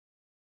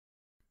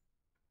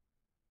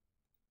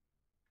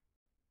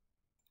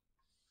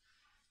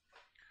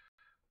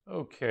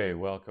Okay,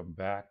 welcome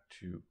back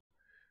to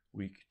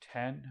week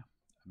 10,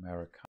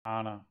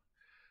 Americana,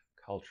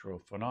 Cultural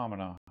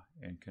Phenomena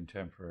in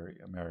Contemporary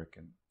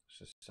American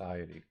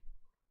Society.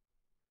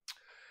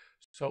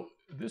 So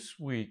this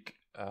week,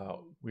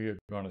 we are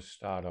going to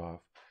start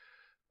off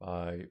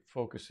by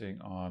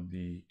focusing on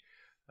the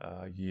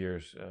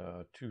years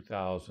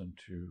 2000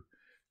 to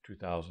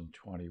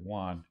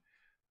 2021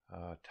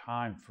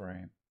 time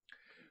frame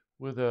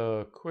with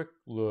a quick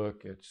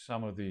look at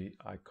some of the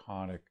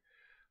iconic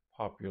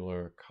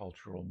popular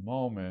cultural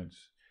moments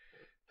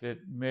that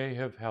may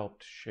have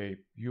helped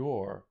shape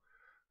your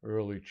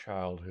early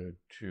childhood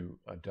to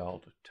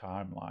adult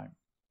timeline.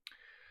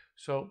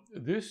 So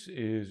this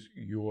is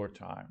your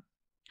time.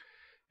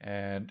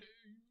 And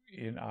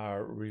in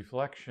our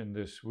reflection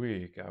this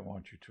week, I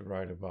want you to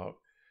write about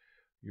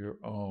your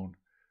own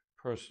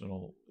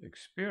personal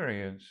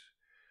experience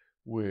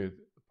with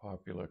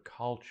popular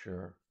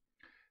culture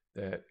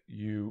that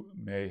you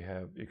may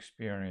have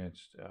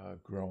experienced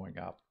growing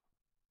up.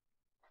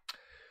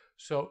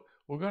 So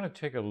we're going to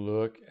take a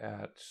look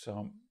at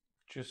some,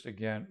 just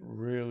again,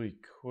 really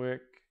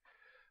quick,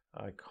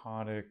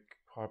 iconic,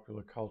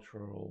 popular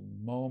cultural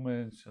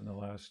moments in the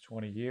last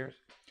 20 years.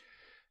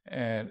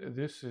 And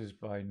this is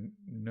by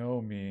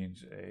no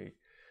means a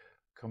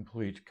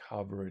complete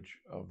coverage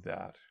of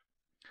that.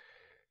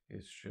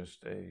 It's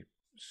just a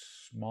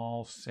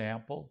small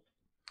sample.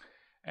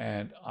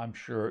 And I'm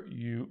sure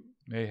you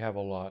may have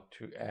a lot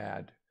to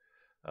add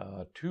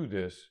to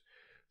this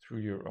through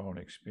your own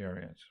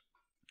experience.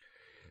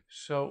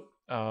 So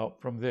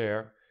from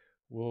there,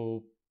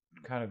 we'll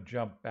kind of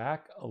jump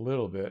back a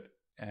little bit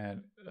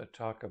and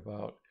talk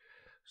about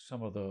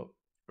some of the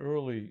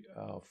early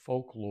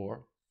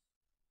folklore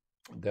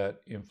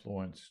that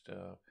influenced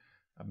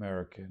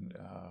American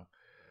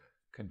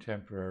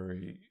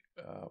contemporary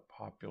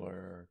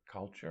popular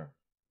culture.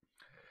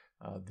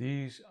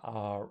 These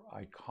are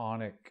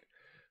iconic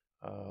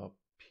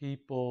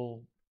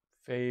people,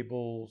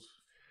 fables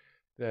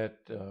that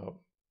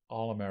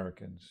all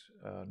Americans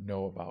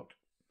know about.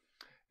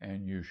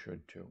 And you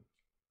should too.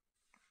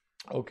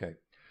 Okay,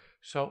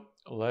 so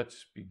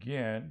let's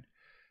begin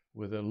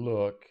with a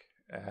look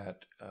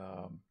at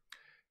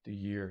the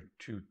year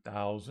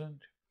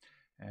 2000,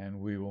 and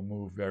we will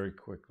move very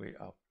quickly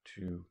up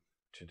to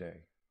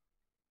today.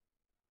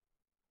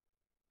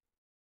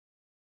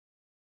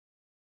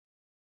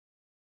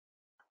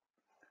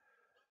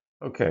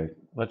 Okay,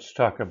 let's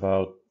talk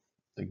about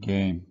the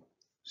game.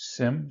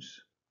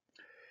 Sims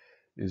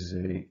is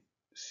a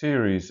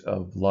series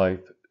of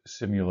life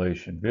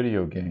simulation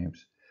video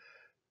games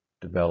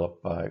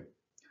developed by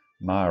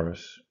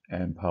Cyrus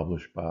and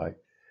published by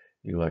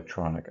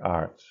Electronic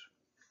Arts.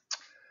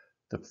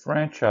 The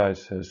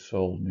franchise has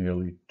sold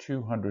nearly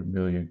 200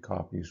 million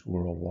copies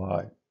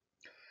worldwide,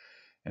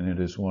 and it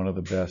is one of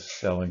the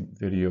best-selling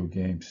video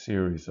game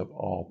series of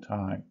all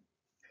time.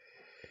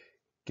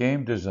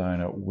 Game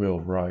designer Will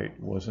Wright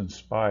was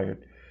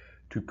inspired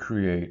to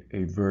create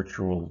a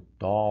virtual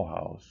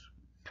dollhouse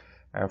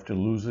after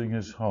losing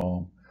his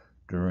home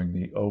during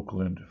the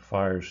Oakland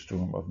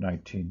firestorm of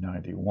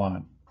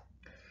 1991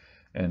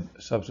 and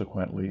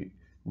subsequently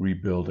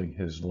rebuilding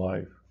his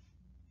life.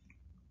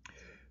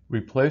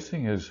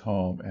 Replacing his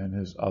home and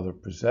his other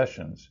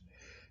possessions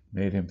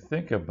made him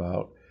think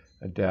about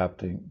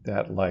adapting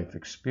that life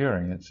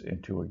experience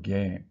into a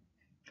game.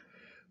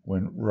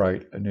 When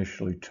Wright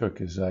initially took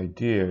his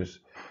ideas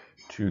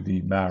to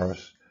the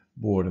Cyrus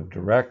board of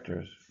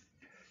directors,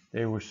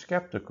 they were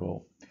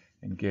skeptical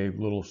and gave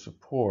little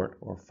support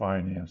or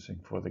financing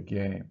for the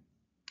game.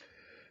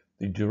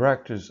 The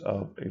directors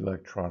of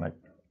Electronic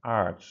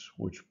Arts,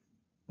 which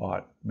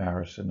bought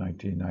Cyrus in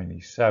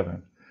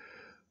 1997,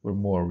 were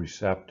more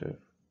receptive.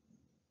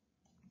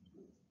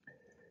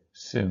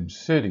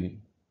 SimCity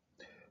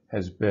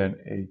has been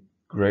a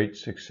great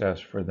success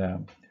for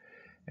them,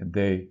 and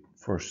they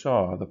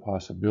foresaw the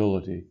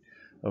possibility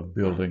of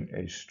building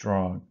a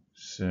strong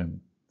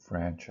Sim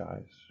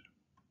franchise.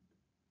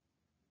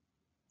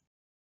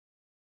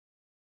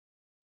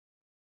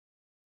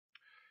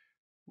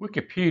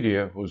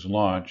 Wikipedia was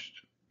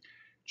launched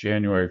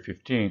January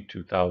 15,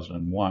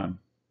 2001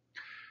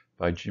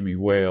 by Jimmy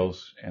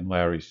Wales and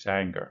Larry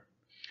Sanger.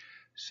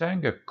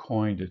 Sanger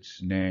coined its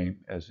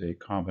name as a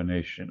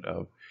combination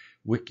of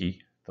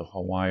wiki, the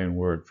Hawaiian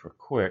word for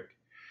quick,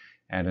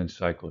 and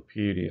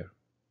encyclopedia.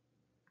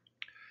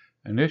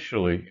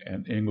 Initially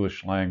an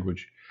English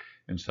language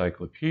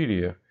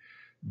encyclopedia,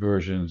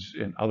 versions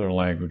in other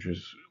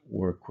languages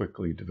were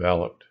quickly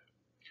developed.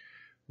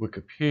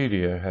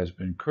 Wikipedia has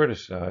been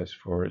criticized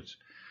for its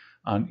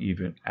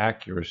uneven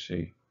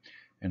accuracy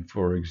and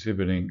for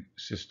exhibiting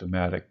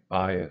systematic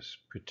bias,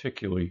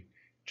 particularly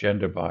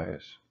gender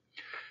bias,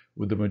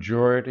 with the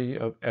majority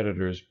of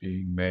editors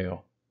being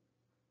male.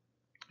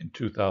 In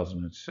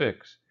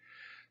 2006,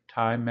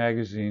 Time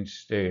magazine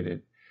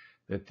stated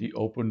that the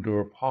open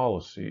door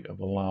policy of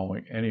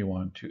allowing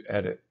anyone to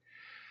edit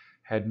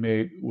had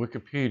made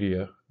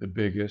Wikipedia the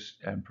biggest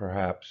and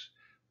perhaps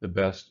the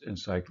best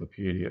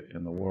encyclopedia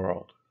in the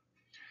world,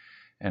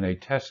 and a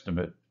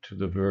testament to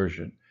the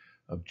version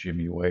of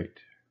Jimmy Waite.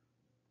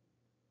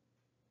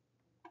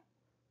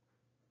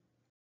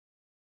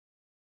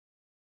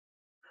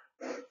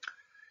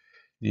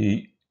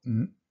 The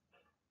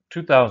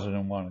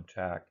 2001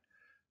 attack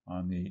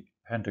on the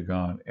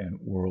Pentagon and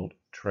World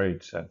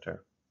Trade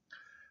Center,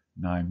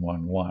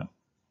 9/11.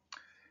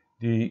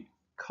 The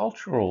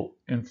cultural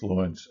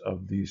influence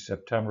of the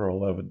September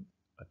 11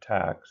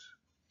 attacks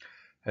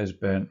has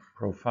been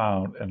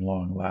profound and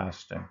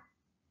long-lasting.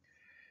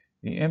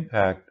 The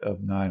impact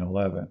of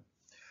 9/11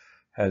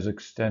 has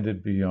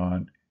extended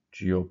beyond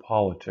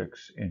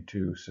geopolitics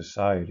into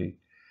society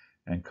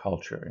and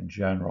culture in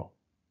general.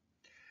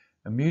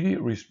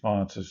 Immediate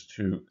responses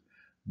to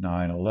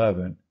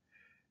 9/11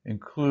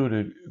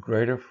 included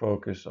greater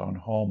focus on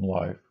home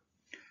life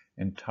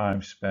and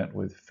time spent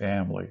with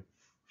family,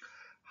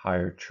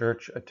 higher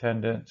church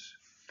attendance,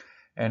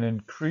 and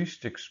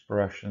increased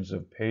expressions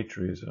of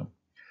patriotism,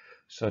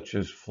 such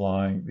as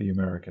flying the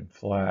American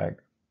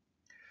flag.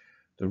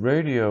 The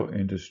radio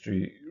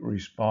industry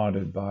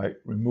responded by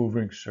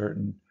removing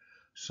certain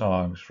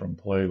songs from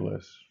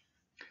playlists,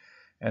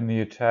 and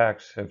the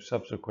attacks have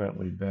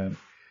subsequently been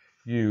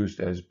used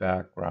as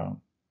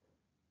background,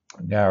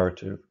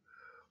 narrative,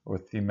 or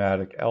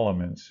thematic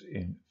elements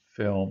in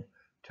film,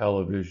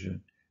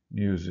 television,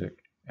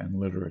 music, and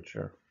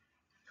literature.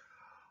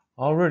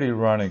 Already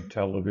running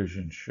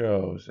television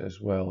shows, as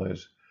well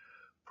as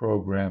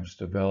programs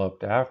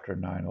developed after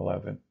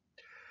 9/11,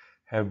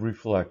 have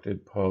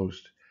reflected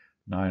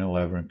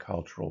post-9/11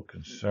 cultural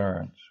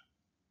concerns.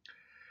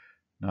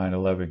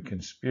 9/11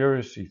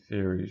 conspiracy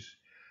theories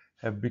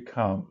have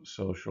become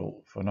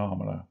social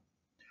phenomena,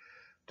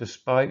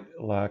 despite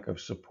lack of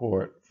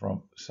support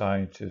from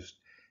scientists,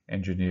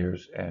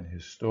 engineers, and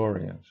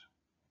historians.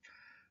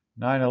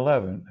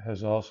 9/11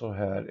 has also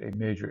had a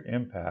major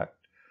impact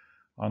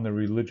on the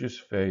religious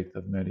faith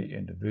of many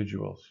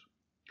individuals.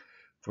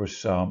 For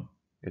some,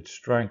 it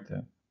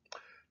strengthened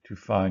to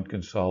find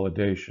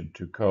consolidation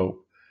to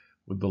cope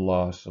with the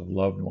loss of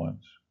loved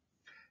ones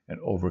and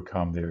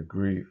overcome their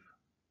grief.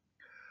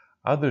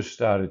 Others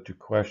started to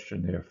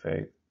question their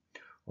faith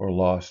or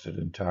lost it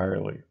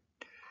entirely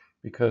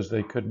because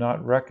they could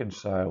not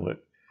reconcile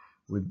it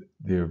with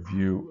their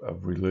view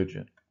of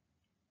religion.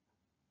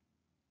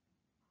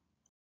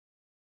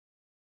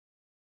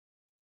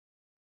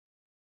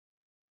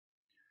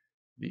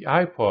 The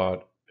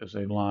iPod is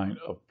a line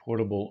of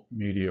portable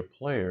media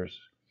players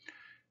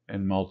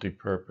and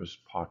multi-purpose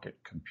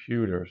pocket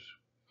computers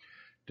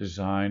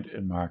designed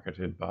and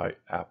marketed by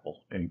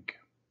Apple Inc.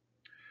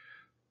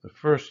 The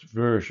first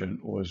version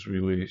was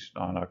released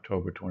on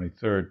October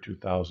 23,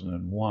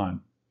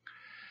 2001,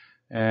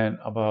 and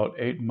about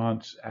 8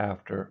 months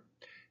after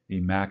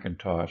the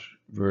Macintosh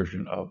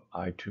version of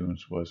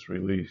iTunes was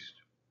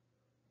released.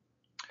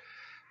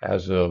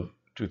 As of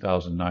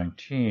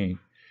 2019,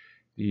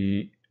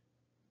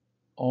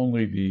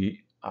 only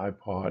the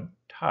iPod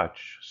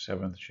Touch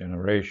 7th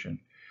generation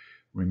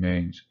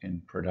remains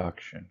in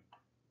production.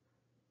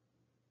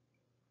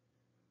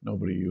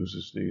 Nobody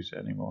uses these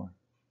anymore.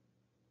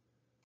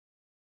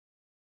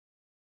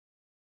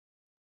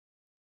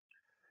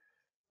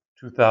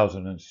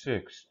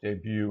 2006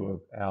 debut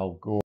of Al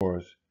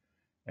Gore's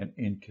An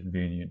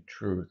Inconvenient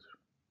Truth.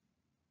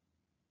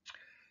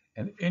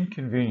 An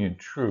Inconvenient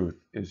Truth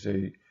is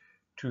a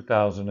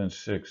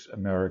 2006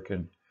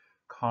 American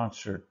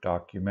concert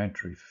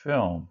documentary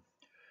film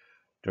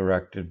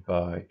directed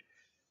by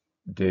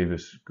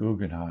Davis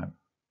Guggenheim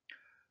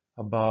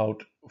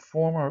about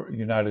former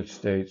United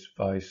States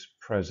Vice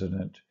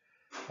President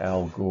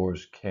Al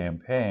Gore's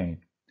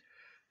campaign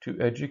to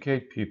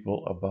educate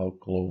people about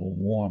global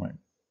warming.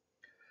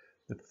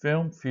 The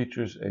film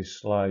features a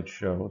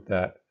slideshow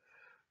that,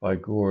 by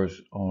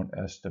Gore's own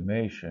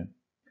estimation,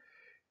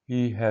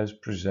 he has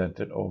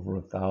presented over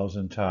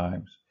 1,000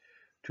 times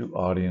to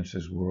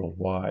audiences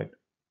worldwide.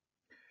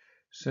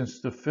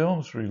 Since the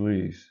film's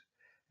release,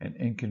 An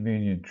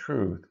Inconvenient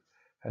Truth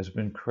has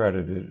been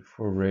credited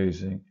for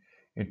raising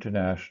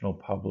international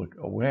public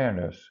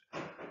awareness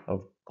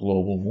of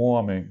global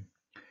warming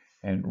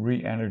and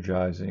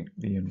re-energizing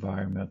the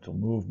environmental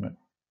movement.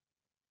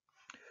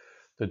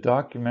 The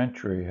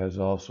documentary has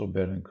also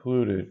been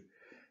included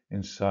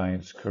in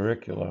science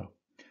curricula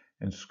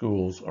in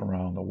schools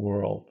around the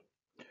world,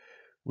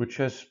 which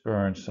has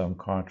spurred some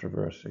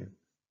controversy.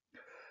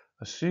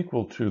 A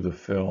sequel to the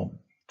film,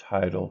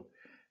 titled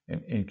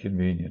An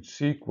Inconvenient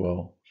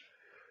Sequel,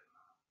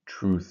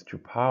 Truth to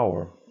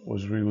Power,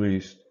 was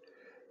released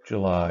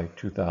July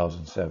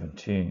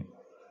 2017.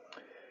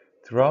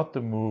 Throughout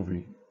the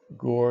movie,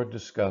 Gore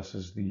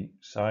discusses the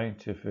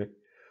scientific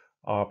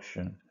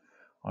option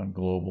on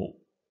global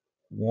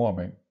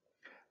warming,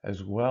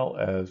 as well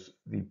as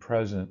the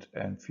present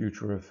and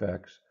future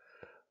effects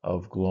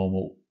of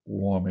global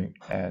warming,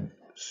 and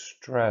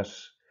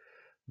stress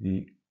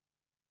the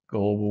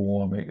global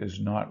warming is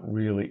not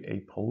really a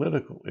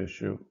political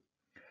issue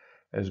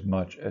as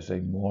much as a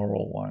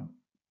moral one.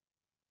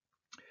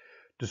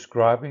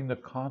 Describing the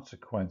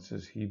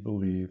consequences he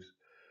believes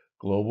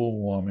global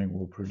warming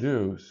will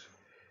produce,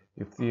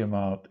 if the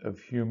amount of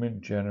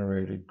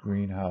human-generated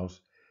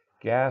greenhouse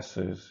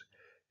gases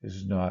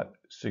is not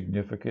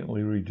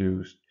significantly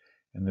reduced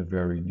in the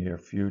very near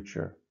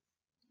future.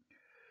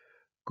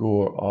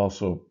 Gore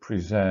also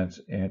presents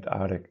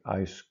Antarctic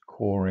ice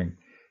coring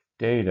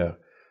data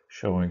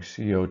showing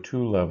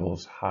CO2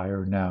 levels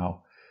higher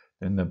now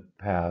than the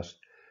past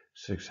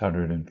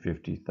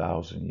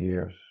 650,000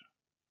 years.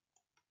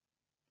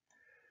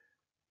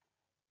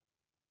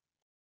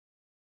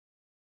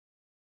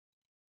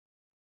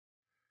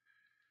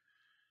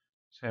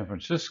 San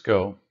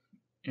Francisco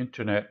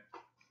internet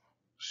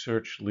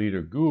search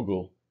leader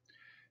Google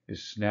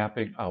is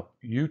snapping up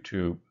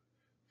YouTube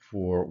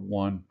for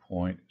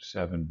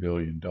 $1.7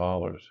 billion,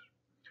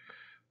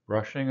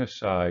 brushing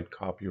aside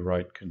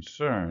copyright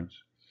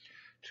concerns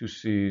to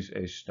seize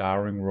a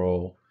starring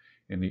role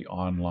in the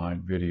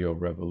online video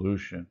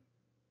revolution.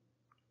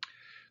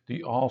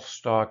 The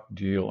all-stock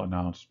deal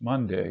announced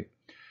Monday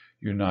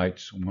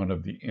unites one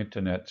of the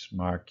internet's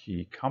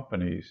marquee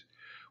companies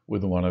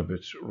with one of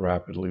its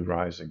rapidly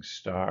rising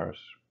stars.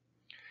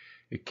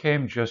 It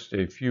came just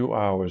a few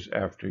hours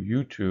after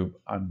YouTube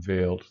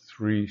unveiled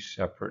 3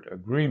 separate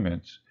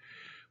agreements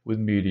with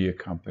media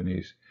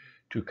companies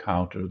to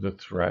counter the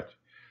threat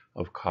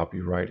of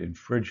copyright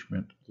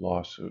infringement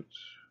lawsuits.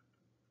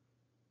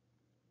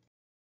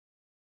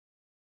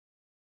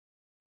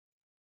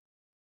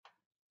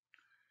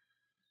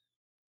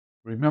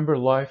 Remember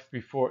life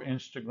before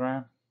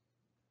Instagram?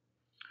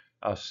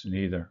 Us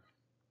neither.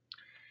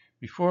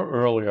 Before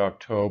early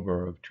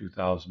October of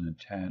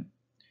 2010,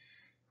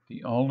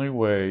 the only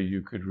way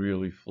you could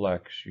really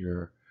flex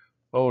your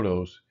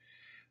photos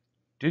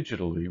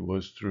digitally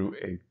was through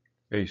a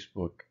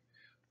Facebook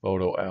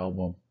photo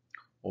album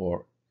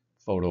or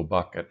photo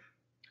bucket.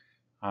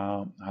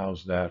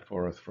 How's that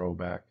for a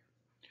throwback?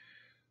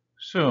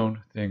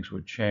 Soon things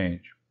would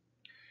change.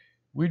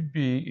 We'd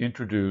be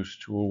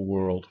introduced to a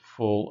world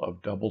full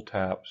of double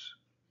taps,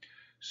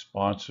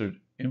 sponsored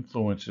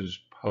influencers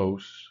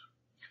posts,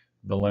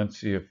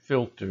 Valencia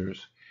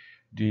filters,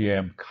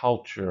 DM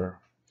culture,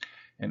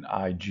 and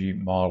IG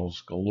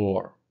models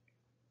galore.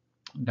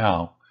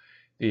 Now,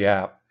 the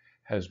app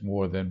has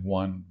more than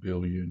 1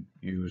 billion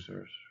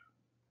users.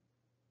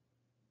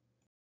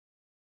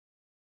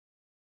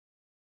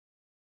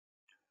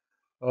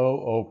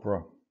 Oh,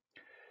 Oprah.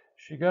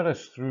 She got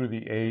us through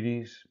the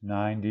 80s,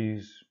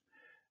 90s,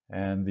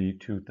 and the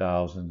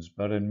 2000s,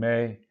 but in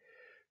May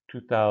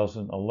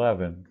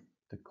 2011,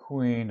 the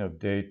queen of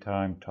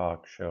daytime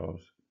talk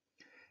shows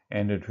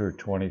ended her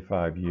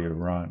 25-year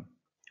run.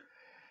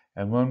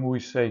 And when we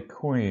say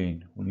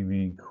queen, we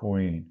mean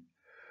queen.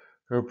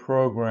 Her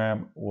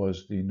program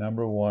was the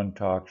 #1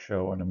 talk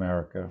show in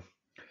America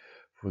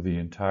for the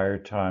entire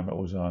time it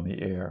was on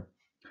the air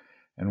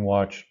and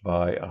watched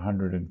by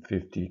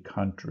 150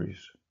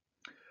 countries.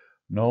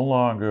 No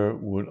longer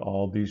would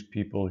all these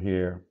people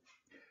hear,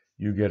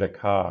 "You get a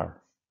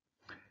car,"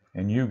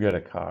 and "You get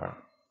a car."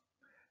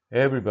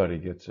 Everybody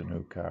gets a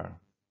new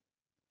car.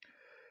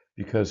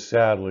 Because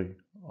sadly,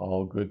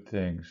 all good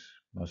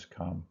things must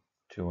come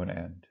to an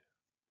end.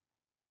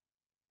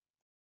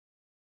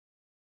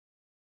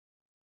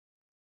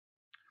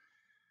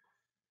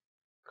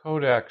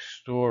 Kodak's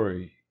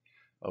story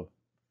of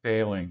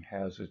failing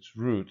has its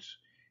roots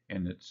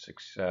in its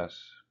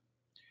success,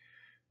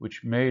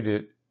 which made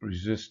it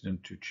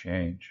resistant to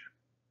change.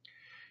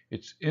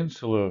 Its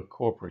insular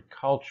corporate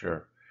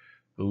culture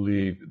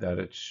believed that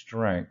its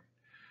strength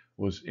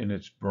was in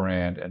its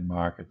brand and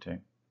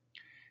marketing,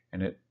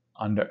 and it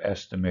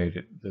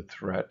underestimated the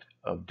threat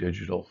of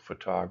digital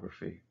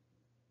photography.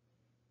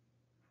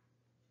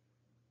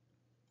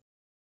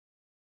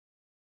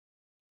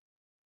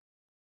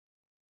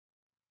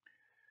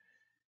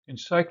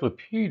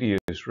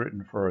 Encyclopedias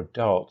written for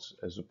adults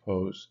as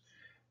opposed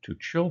to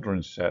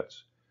children's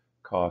sets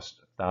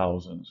cost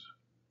thousands.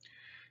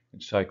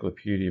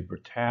 Encyclopedia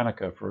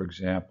Britannica, for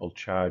example,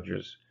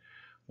 charges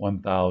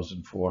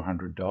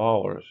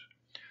 $1,400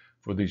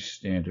 for the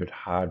standard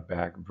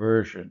hardback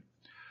version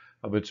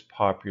of its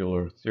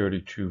popular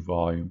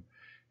 32-volume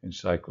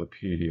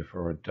encyclopedia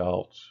for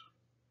adults.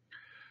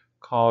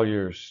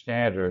 Collier's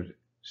standard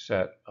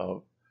set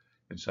of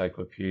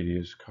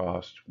encyclopedias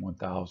cost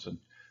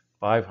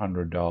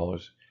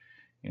 $1,500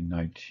 in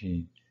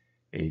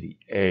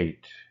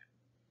 1988.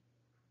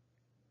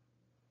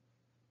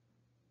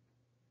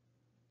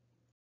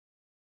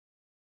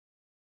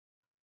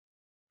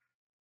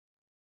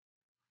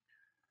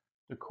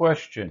 The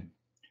question,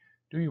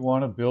 "Do you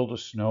want to build a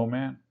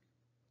snowman?"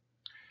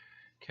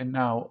 can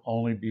now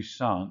only be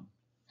sung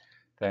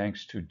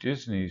thanks to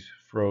Disney's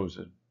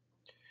Frozen,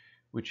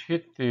 which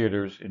hit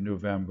theaters in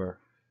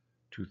November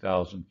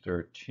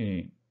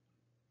 2013.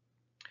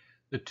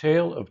 The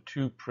Tale of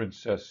Two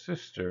Princess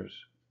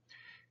Sisters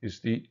is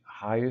the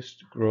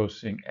highest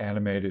grossing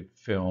animated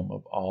film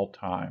of all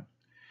time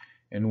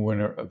and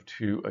winner of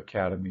 2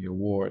 Academy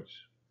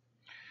Awards.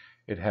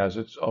 It has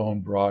its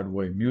own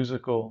Broadway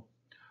musical,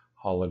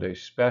 holiday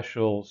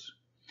specials,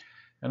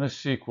 and a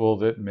sequel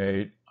that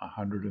made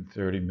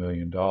 $130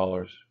 million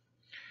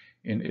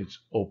in its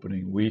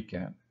opening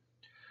weekend.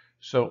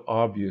 So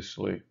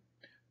obviously,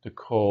 the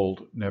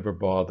cold never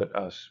bothered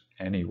us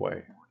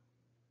anyway.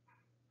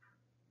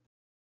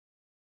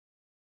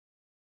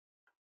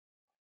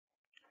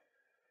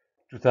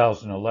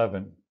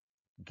 2011,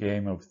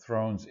 Game of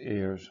Thrones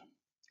airs.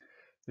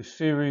 The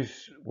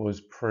series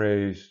was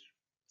praised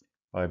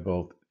by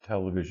both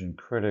television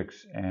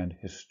critics and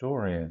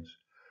historians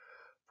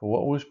for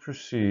what was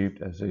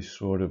perceived as a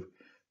sort of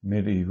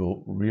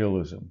medieval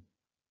realism.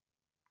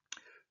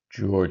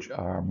 George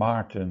R.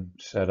 Martin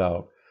set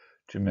out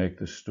to make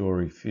the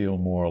story feel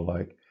more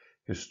like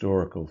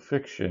historical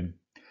fiction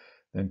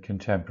than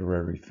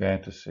contemporary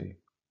fantasy,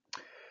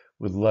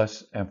 with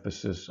less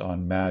emphasis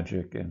on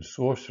magic and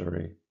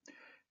sorcery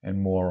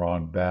and more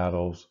on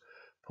battles,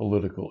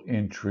 political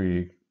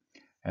intrigue,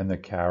 and the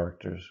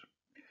characters,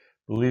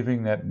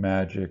 believing that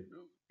magic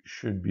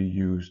should be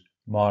used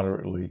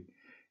moderately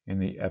in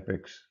the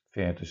epic's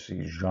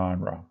fantasy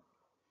genre.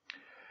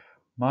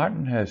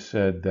 Martin has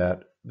said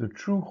that the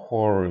true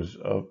horrors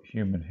of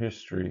human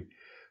history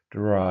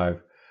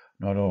derive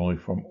not only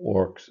from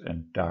orcs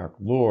and dark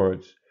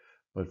lords,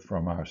 but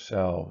from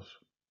ourselves.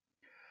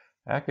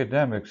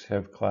 Academics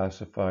have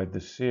classified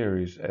the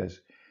series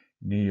as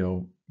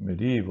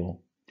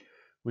neo-medieval,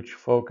 which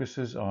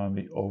focuses on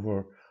the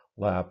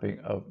overlapping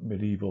of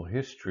medieval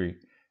history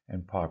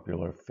and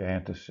popular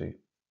fantasy.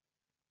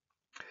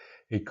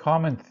 A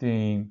common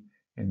theme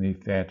in the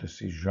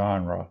fantasy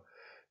genre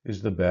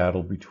is the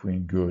battle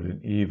between good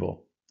and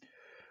evil,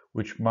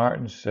 which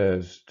Martin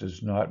says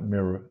does not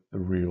mirror the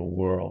real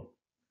world.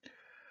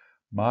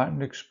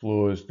 Martin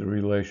explores the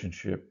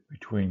relationship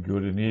between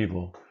good and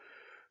evil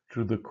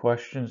through the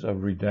questions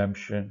of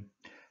redemption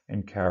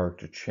and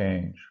character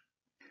change.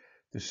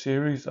 The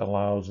series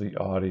allows the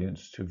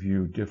audience to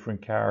view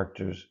different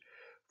characters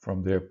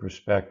from their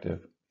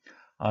perspective,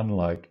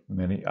 unlike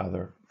many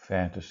other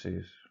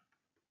fantasies.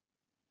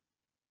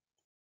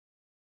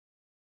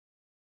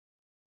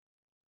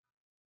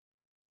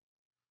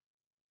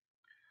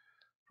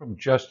 From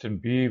Justin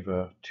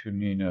Bieber to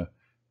Nina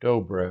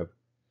Dobrev,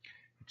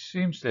 it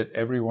seems that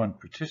everyone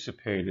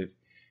participated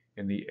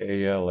in the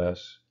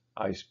ALS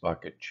Ice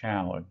Bucket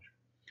Challenge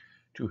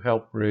to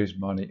help raise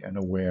money and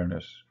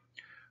awareness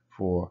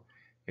for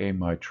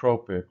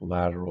amyotrophic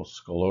lateral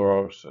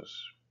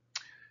sclerosis.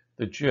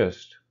 The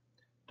gist: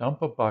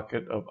 dump a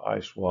bucket of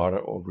ice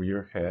water over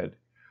your head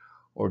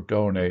or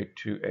donate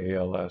to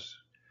ALS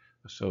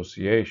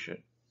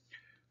Association.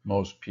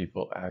 Most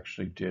people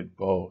actually did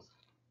both.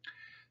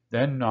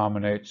 Then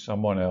nominate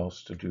someone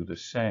else to do the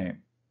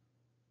same.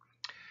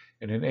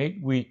 In an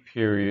 8-week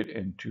period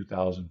in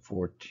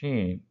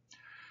 2014,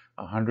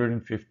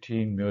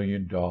 $115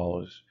 million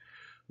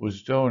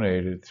was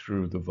donated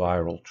through the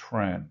viral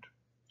trend.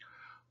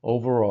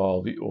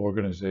 Overall, the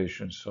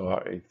organization saw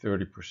a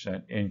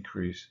 30%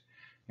 increase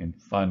in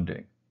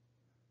funding.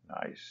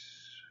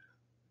 Nice.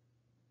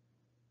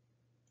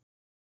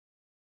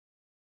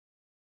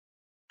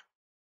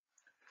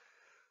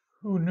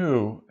 Who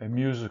knew a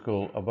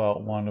musical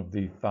about one of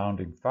the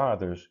founding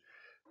fathers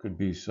could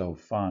be so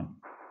fun,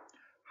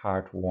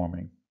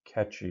 heartwarming,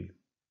 catchy?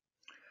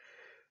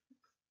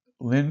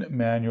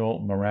 Lin-Manuel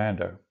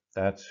Miranda,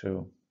 that's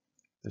who,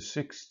 the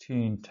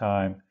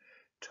 16-time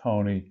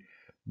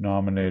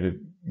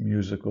Tony-nominated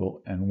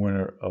musical and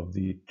winner of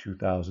the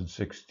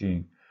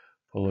 2016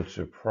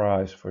 Pulitzer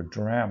Prize for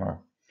Drama,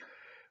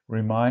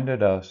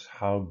 reminded us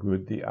how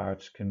good the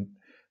arts can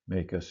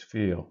make us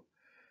feel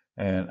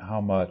and how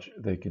much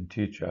they can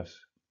teach us.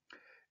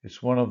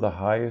 It's one of the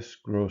highest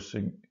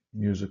grossing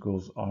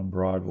musicals on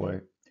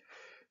Broadway,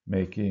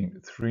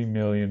 making $3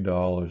 million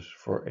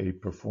for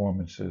 8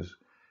 performances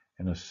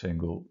in a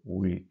single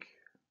week.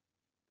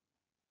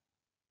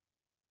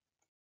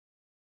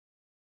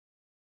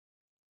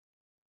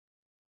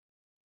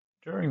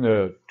 During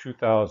the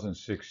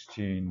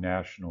 2016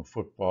 National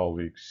Football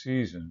League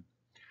season,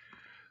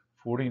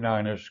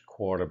 49ers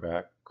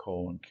quarterback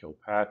Colin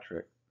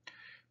Kaepernick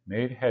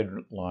made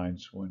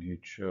headlines when he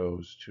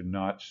chose to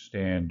not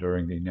stand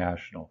during the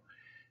national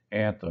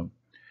anthem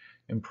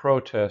in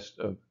protest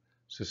of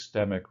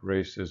systemic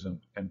racism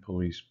and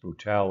police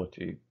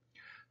brutality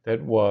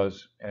that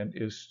was and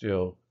is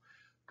still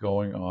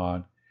going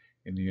on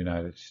in the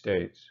United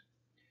States.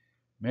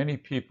 Many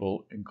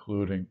people,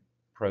 including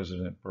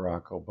President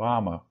Barack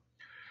Obama,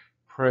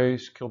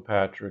 praised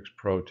Kilpatrick's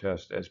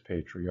protest as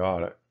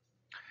patriotic,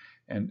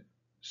 and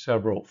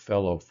several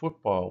fellow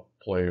football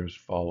players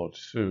followed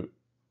suit.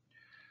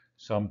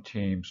 Some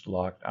teams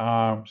locked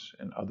arms,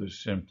 and others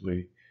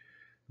simply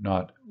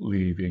not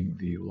leaving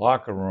the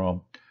locker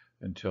room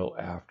until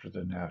after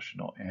the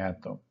national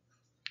anthem.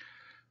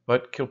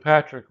 But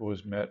Kilpatrick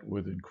was met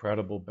with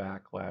incredible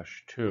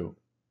backlash too,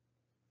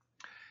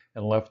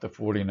 and left the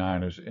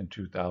 49ers in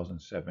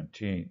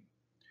 2017.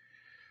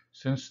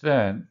 Since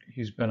then,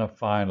 he's been a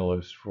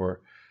finalist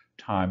for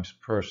Times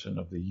Person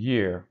of the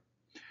Year,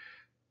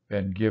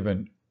 been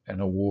given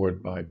an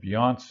award by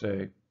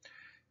Beyonce,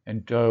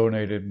 and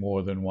donated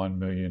more than $1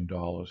 million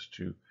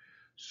to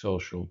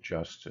social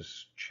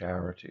justice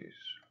charities.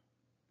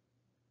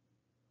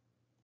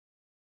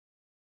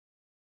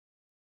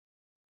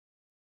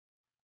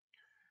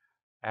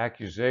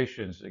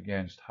 Accusations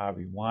against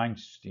Harvey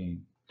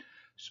Weinstein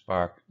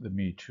sparked the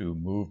MeToo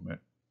movement.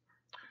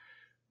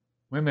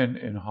 Women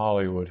in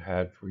Hollywood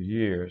had for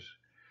years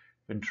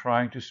been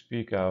trying to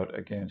speak out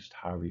against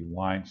Harvey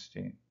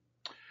Weinstein,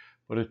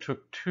 but it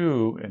took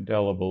two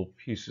indelible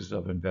pieces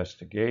of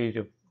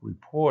investigative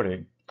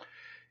reporting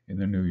in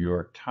the New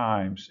York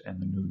Times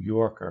and the New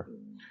Yorker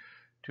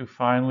to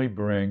finally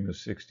bring the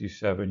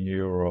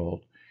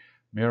 67-year-old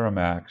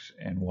Miramax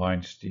and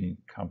Weinstein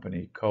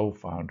Company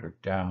co-founder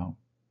down.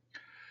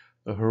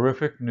 The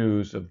horrific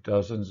news of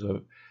dozens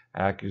of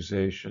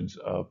accusations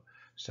of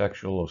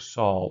sexual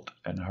assault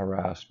and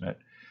harassment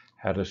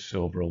had a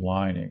silver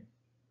lining.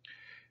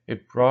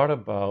 It brought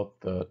about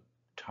the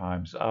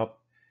Time's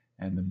Up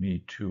and the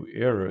Me Too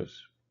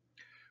eras,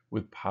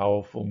 with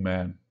powerful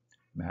men,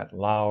 Matt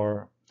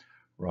Lauer,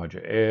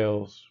 Roger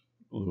Ailes,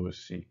 Louis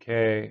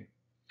C.K.,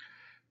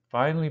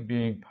 finally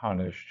being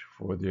punished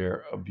for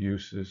their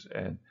abuses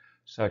and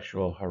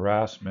sexual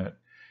harassment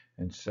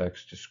and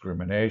sex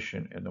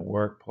discrimination in the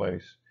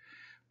workplace,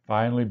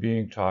 finally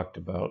being talked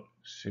about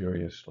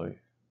seriously.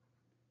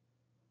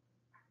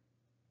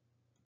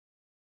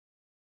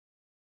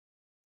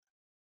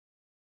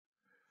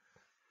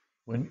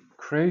 When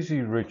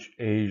Crazy Rich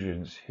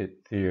Asians hit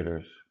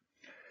theaters,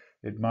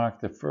 it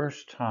marked the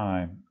first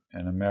time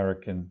an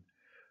American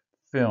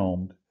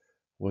film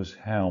was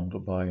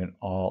helmed by an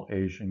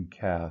all-Asian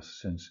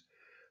cast since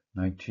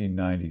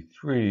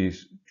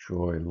 1993's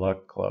Joy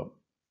Luck Club.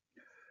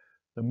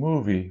 The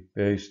movie,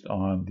 based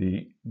on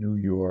the New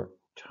York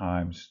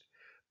Times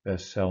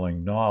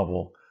best-selling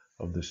novel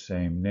of the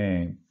same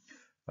name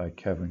by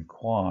Kevin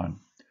Kwan,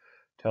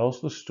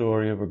 tells the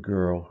story of a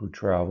girl who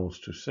travels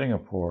to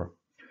Singapore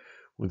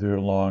with her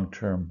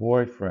long-term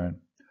boyfriend,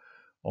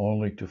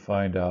 only to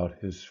find out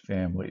his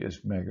family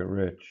is mega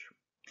rich.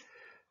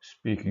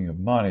 Speaking of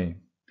money,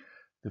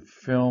 the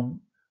film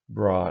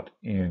brought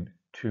in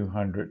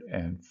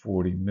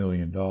 $240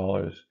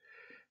 million,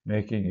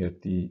 making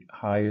it the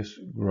highest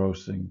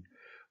grossing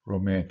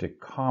romantic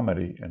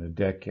comedy in a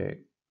decade.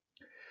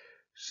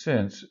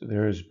 Since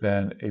there has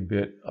been a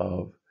bit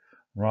of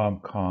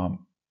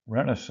rom-com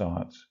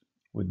renaissance,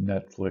 with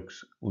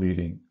Netflix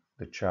leading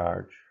the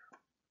charge.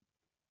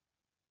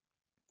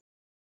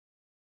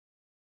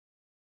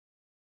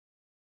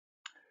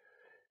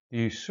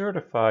 The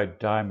Certified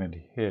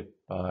Diamond hit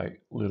by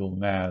Lil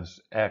Nas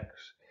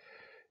X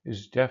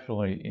is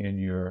definitely in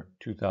your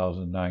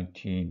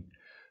 2019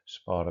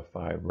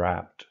 Spotify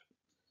Wrapped.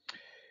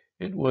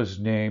 It was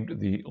named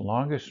the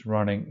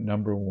longest-running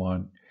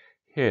 #1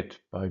 hit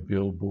by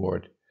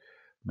Billboard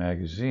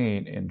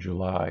magazine in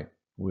July,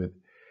 with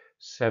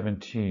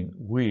 17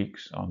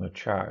 weeks on the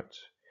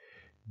charts,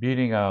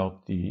 beating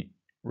out the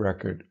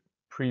record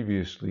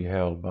previously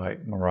held by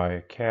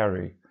Mariah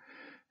Carey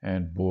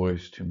and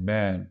Boyz II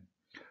Men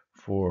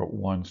for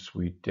One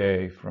Sweet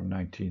Day from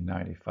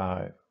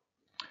 1995,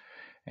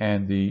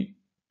 and the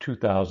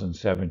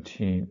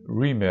 2017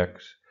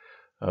 remix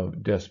of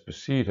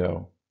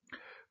Despacito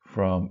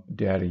from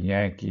Daddy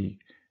Yankee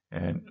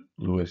and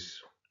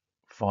Luis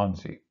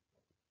Fonsi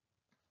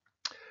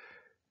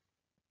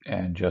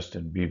and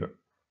Justin Bieber.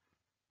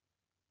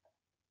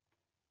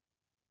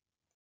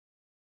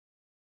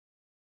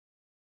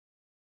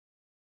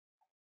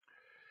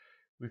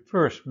 We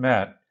first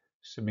met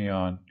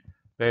Simone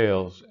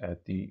Biles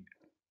at the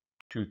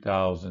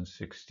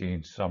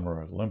 2016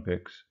 Summer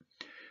Olympics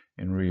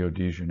in Rio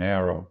de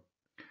Janeiro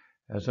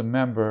as a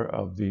member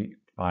of the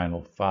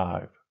Final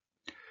Five.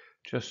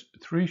 Just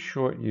 3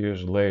 short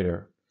years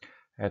later,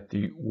 at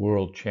the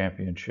World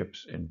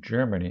Championships in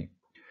Germany,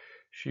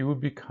 she would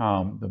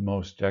become the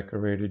most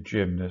decorated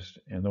gymnast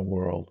in the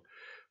world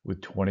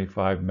with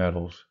 25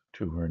 medals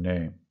to her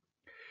name.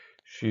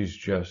 She's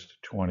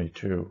just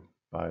 22,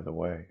 by the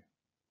way.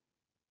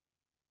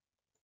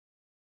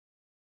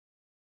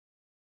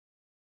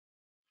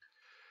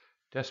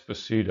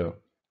 Despacito,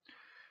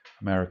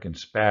 American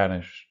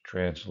Spanish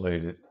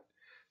translated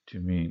to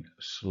mean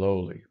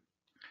slowly,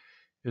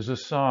 is a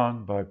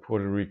song by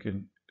Puerto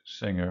Rican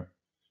singer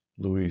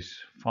Luis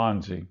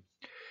Fonsi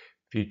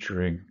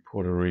featuring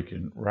Puerto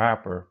Rican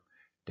rapper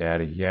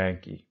Daddy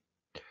Yankee.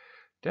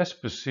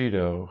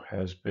 Despacito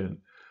has been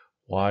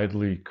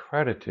widely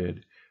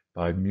credited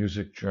by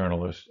music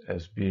journalists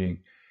as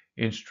being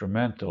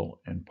instrumental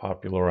in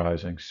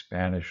popularizing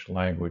Spanish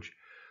language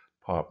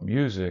pop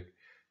music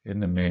in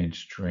the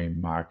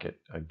mainstream market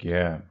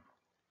again.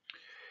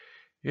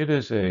 It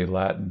is a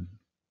Latin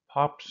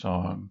pop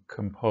song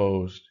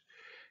composed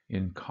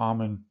in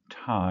common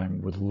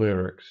time with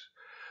lyrics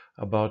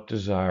about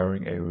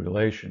desiring a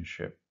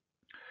relationship,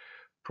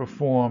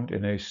 performed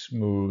in a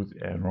smooth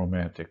and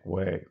romantic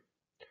way.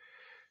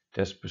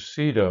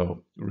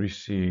 Despacito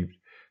received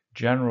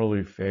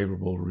generally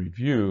favorable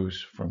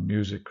reviews from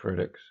music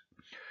critics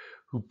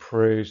who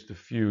praised the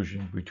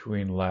fusion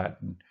between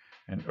Latin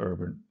and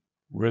urban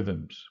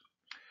rhythms,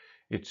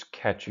 its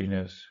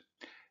catchiness,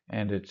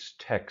 and its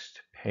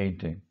text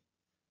painting.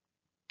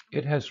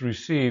 It has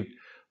received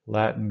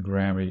Latin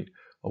Grammy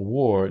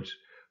Awards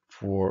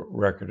for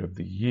Record of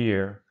the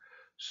Year,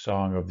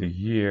 Song of the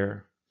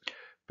Year,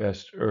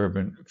 Best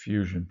Urban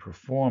Fusion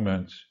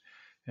Performance,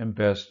 and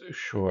Best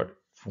Short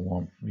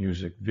Form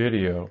Music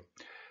Video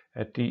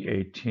at the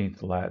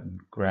 18th Latin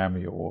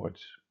Grammy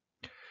Awards.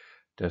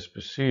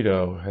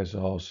 Despacito has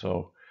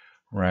also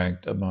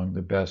ranked among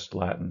the best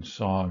Latin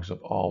songs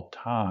of all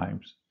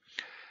times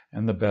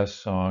and the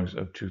best songs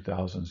of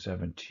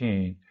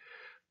 2017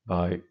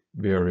 by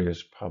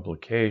various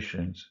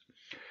publications,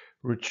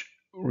 which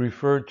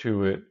referred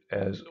to it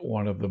as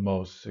one of the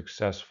most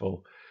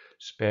successful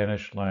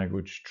Spanish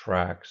language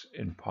tracks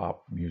in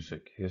pop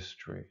music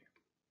history.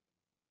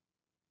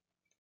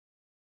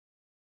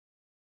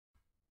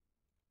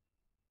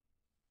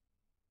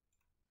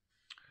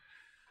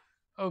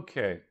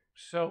 Okay,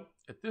 so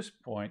at this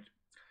point,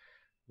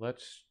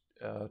 let's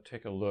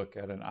take a look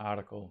at an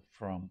article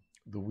from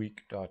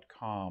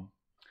theweek.com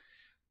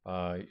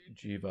by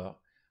Jiva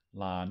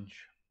Lange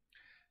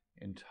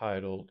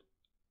entitled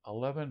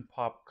 11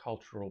 Pop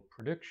Cultural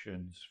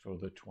Predictions for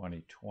the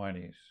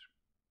 2020s.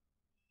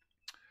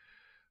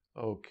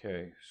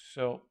 Okay,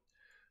 so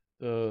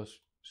the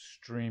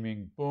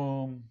streaming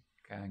boom,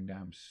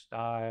 Gangnam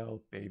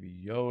Style,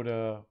 Baby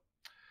Yoda,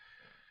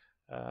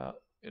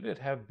 it'd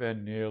have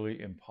been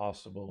nearly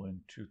impossible in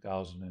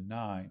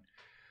 2009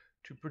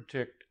 to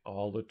predict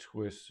all the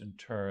twists and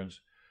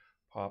turns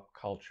pop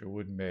culture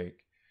would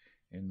make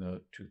in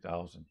the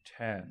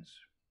 2010s.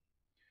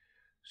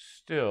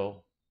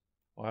 Still,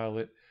 while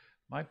it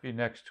might be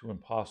next to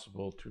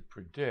impossible to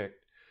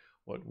predict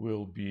what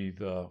will be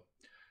the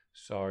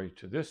sorry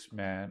to this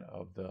man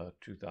of the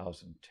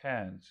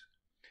 2010s,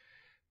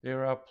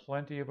 there are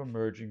plenty of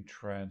emerging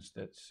trends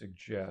that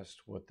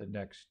suggest what the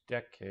next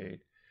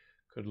decade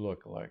could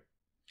look like.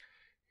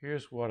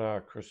 Here's what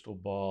our crystal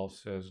ball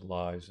says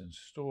lies in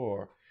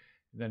store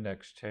in the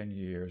next 10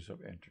 years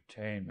of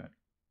entertainment.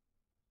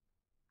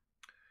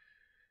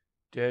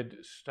 Dead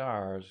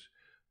stars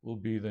will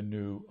be the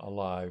new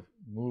alive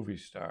movie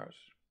stars.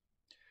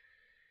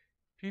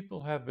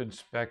 People have been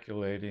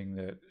speculating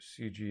that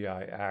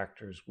CGI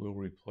actors will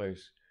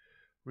replace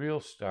real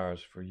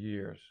stars for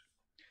years,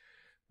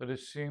 but it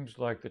seems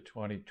like the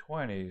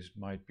 2020s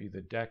might be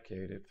the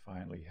decade it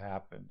finally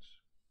happens.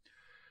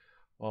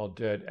 While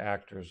dead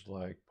actors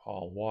like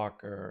Paul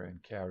Walker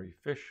and Carrie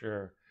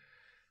Fisher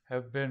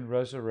have been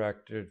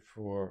resurrected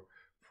for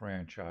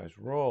franchise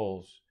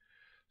roles,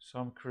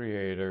 some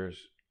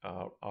creators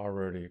are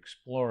already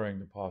exploring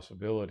the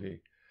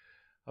possibility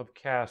of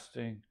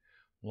casting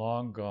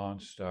long-gone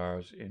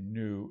stars in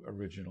new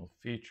original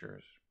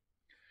features.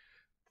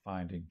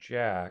 Finding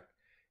Jack,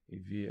 a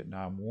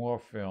Vietnam War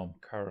film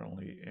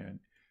currently in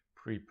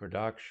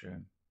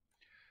pre-production,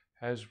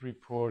 has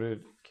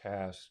reported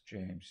cast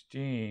James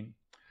Dean,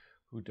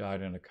 who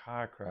died in a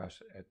car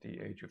crash at the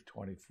age of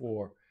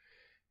 24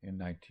 in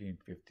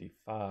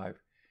 1955,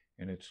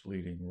 in its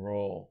leading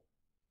role.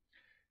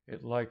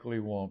 It likely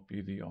won't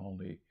be the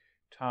only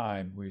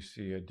time we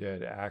see a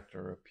dead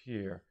actor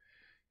appear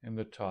in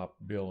the top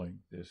billing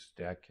this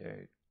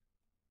decade.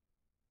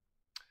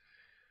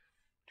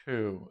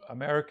 2.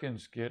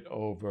 Americans get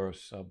over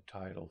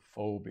subtitle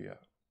phobia.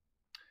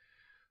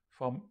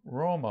 From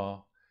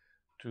Roma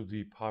to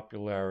the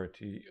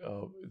popularity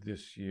of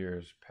this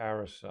year's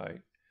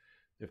Parasite,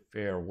 The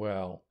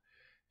Farewell,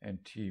 and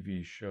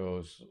TV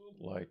shows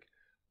like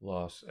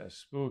Los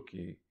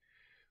Spooky,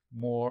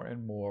 more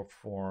and more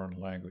foreign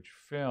language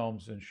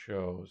films and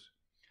shows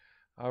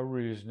are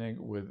reasoning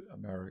with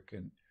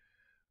American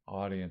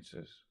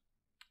audiences.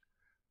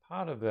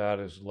 Part of that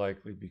is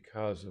likely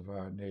because of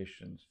our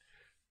nation's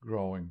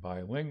growing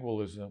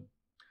bilingualism.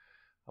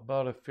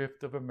 About a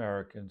fifth of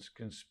Americans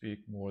can speak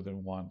more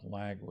than one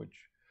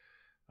language,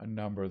 a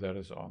number that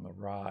is on the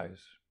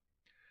rise.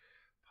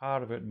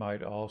 Part of it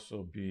might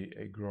also be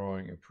a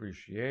growing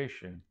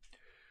appreciation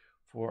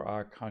for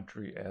our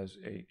country as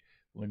a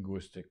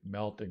linguistic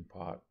melting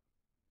pot.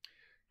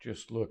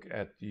 Just look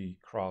at the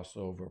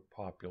crossover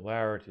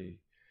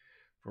popularity,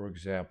 for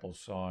example,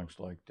 songs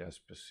like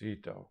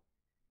Despacito.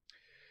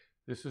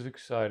 This is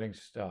exciting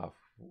stuff.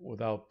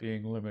 Without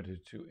being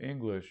limited to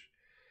English,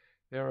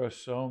 there are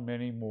so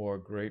many more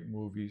great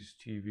movies,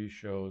 TV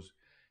shows,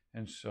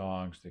 and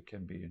songs that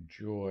can be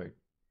enjoyed.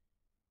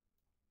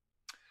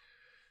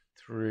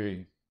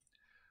 3.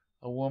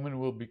 A woman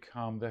will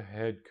become the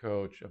head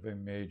coach of a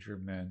major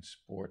men's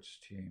sports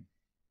team.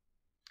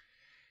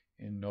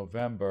 In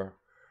November,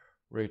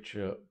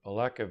 Rachel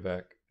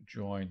Balakovic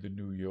joined the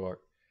New York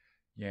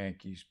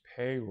Yankees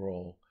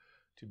payroll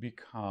to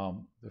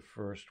become the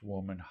first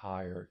woman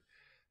hired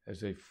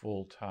as a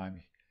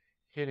full-time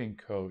hitting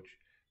coach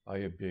by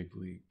a big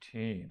league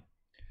team.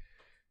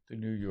 The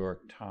New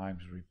York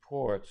Times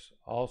reports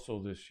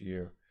also this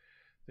year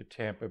the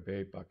Tampa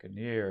Bay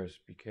Buccaneers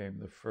became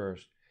the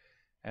first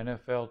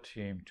NFL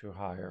team to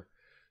hire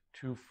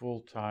 2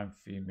 full-time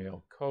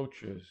female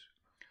coaches,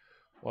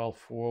 while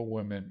 4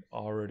 women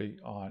already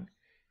on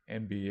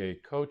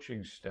NBA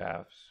coaching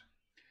staffs.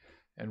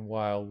 And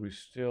while we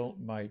still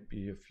might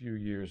be a few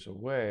years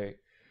away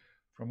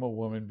from a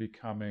woman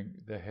becoming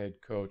the head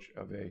coach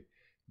of a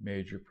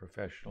major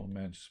professional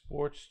men's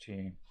sports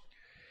team,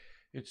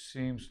 it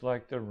seems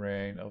like the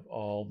reign of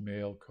all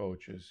male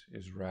coaches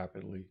is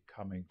rapidly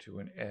coming to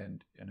an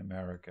end in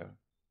America.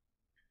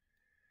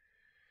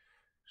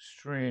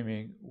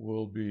 Streaming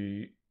will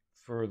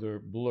further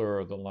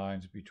blur the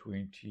lines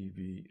between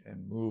TV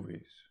and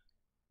movies.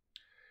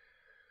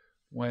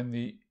 When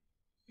the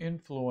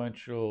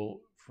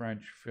influential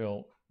French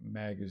film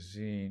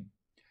magazine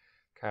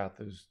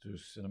Cartes du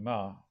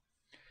Cinéma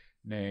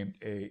named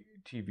a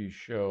TV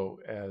show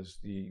as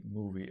the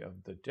movie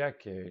of the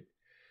decade,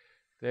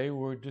 they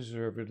were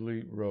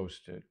deservedly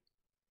roasted.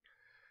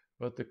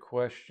 But the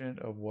question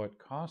of what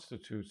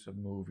constitutes a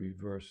movie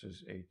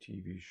versus a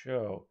TV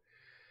show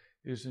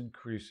is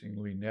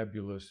increasingly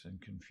nebulous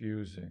and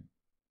confusing.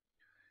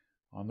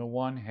 On the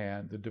one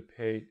hand, the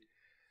debate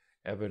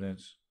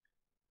evidences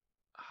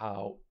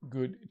how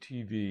good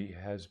TV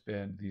has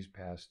been these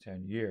past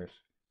 10 years.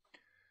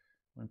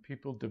 When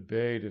people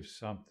debate if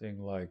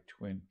something like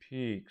Twin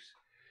Peaks,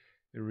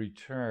 The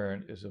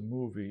Return, is a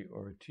movie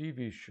or a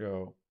TV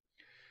show,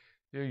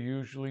 they're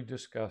usually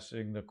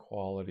discussing the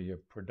quality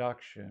of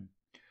production,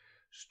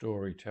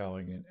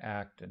 storytelling, and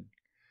acting,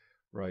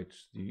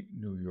 writes the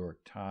New York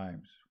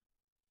Times.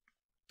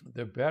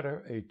 The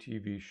better a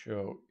TV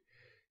show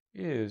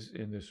is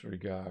in this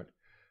regard,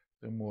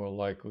 the more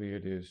likely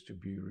it is to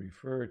be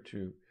referred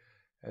to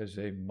as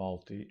a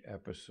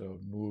multi-episode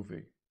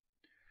movie.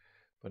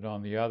 But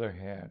on the other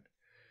hand,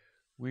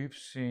 we've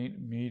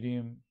seen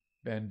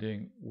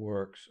medium-bending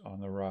works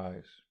on the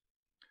rise.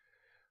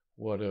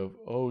 What of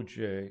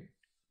O.J.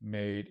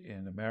 Made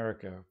in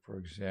America, for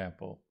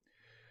example,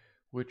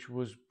 which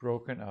was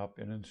broken up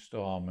in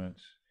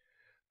installments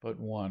but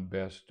won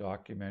Best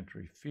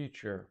Documentary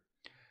Feature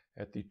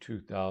at the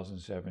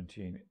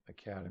 2017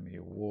 Academy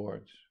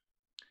Awards.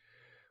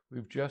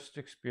 We've just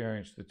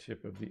experienced the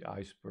tip of the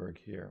iceberg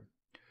here.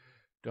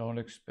 Don't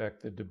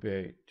expect the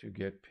debate to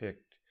get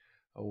picked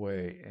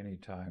away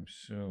anytime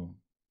soon.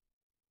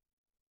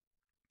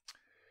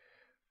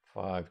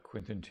 5.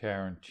 Quentin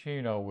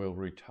Tarantino will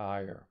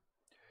retire.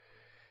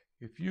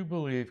 If you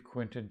believe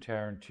Quentin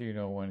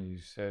Tarantino when he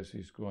says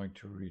he's going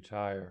to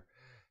retire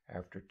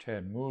after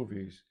 10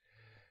 movies,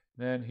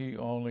 then he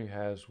only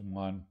has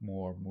one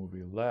more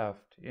movie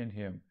left in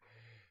him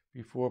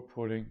before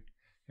putting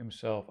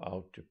himself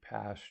out to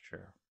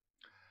pasture.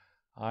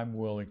 I'm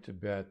willing to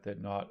bet that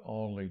not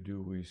only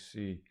do we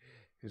see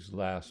his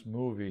last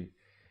movie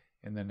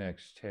in the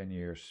next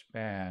 10-year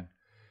span,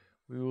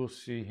 we will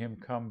see him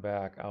come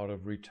back out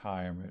of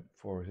retirement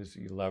for his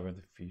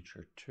 11th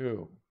feature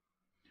too.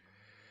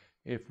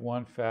 If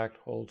one fact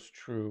holds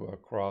true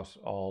across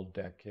all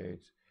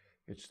decades,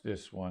 it's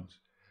this one: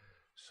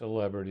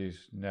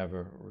 celebrities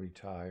never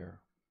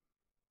retire.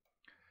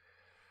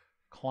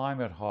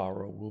 Climate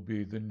horror will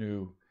be the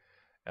new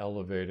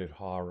elevated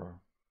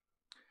horror.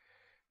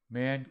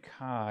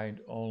 Mankind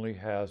only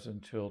has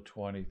until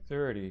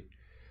 2030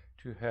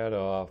 to head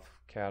off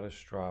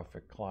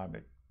catastrophic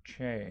climate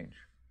change,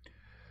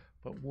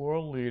 but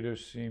world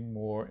leaders seem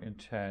more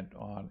intent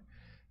on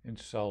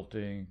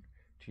insulting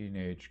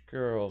teenage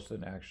girls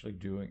than actually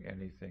doing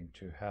anything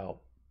to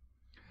help.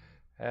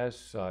 As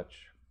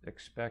such,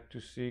 expect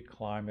to see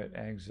climate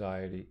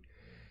anxiety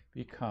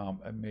become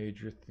a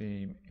major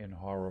theme in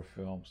horror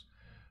films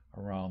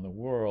around the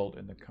world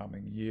in the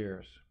coming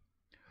years.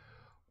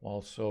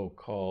 While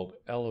so-called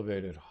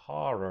elevated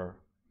horror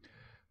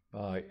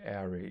by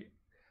Ari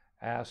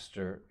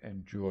Aster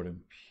and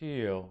Jordan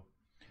Peele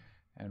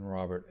and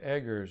Robert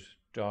Eggers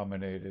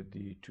dominated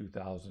the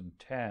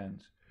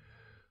 2010s,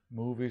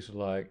 movies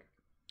like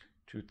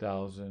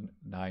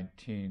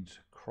 2019's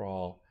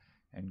Crawl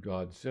and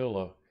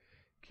Godzilla,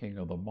 King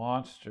of the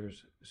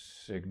Monsters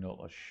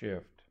signal a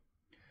shift.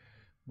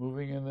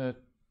 Moving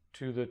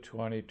to the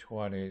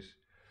 2020s,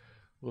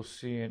 we'll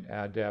see an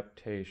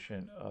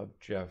adaptation of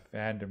Jeff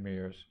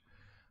Vandermeer's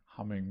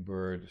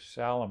Hummingbird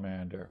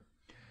Salamander,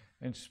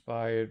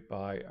 inspired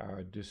by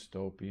our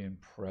dystopian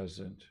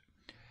present,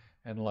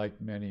 and like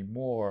many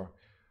more,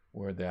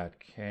 where that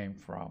came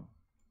from.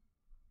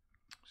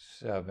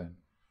 7.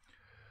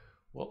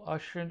 We'll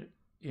usher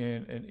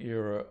in an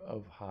era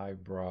of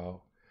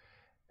highbrow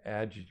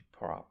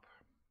agitprop.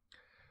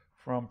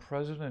 From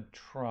President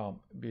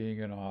Trump being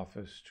in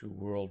office to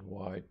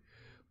worldwide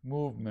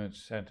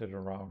movements centered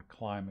around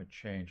climate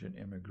change and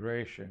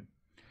immigration,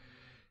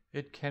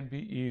 it can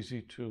be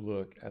easy to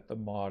look at the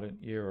modern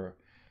era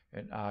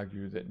and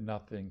argue that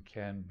nothing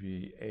can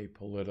be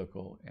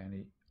apolitical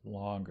any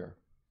longer.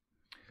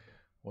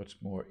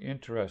 What's more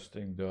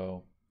interesting,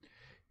 though,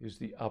 is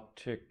the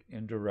uptick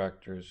in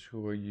directors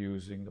who are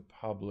using the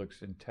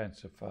public's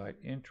intensified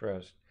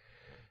interest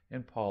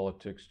in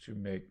politics to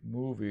make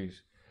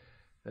movies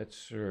that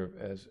serve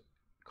as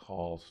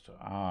calls to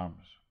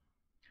arms.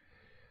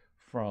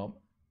 From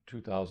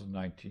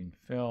 2019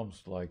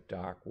 films like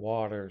Dark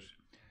Waters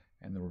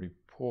and The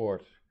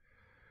Report,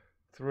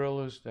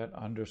 thrillers that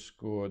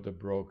underscore the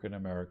broken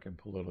American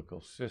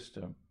political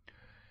system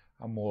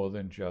are more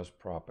than just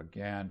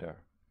propaganda.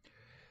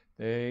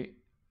 They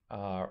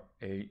are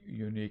a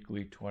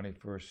uniquely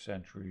 21st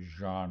century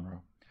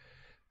genre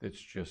that's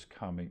just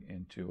coming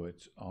into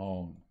its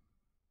own.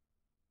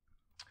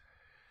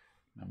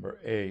 Number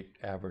 8,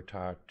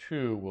 Avatar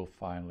 2 will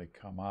finally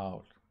come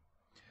out.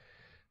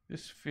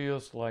 This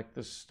feels like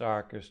the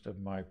starkest of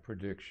my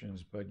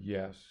predictions, but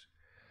yes,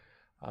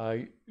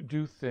 I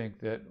do think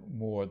that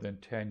more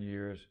than 10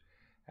 years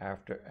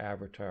after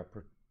Avatar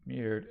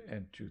premiered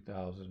in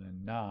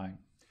 2009,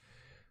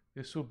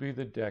 this will be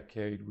the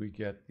decade we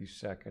get the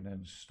second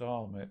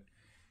installment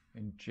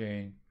in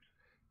James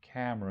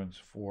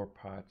Cameron's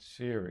 4-part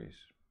series.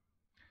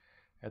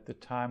 At the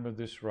time of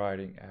this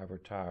writing,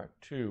 Avatar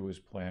 2 is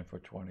planned for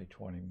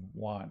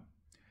 2021,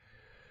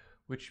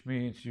 which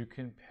means you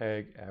can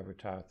peg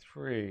Avatar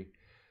 3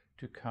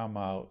 to come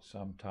out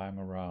sometime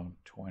around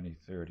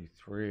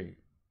 2033.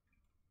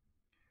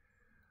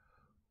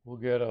 We'll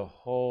get a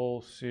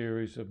whole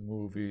series of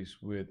movies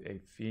with a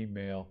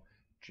female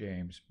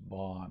James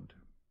Bond.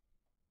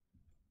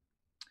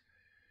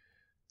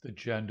 The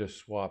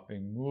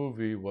gender-swapping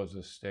movie was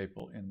a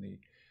staple in the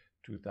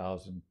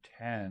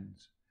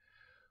 2010s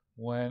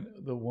when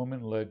the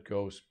woman-led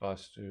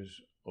Ghostbusters,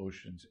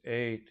 Ocean's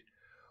 8,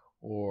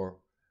 or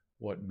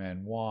What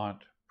Men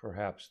Want,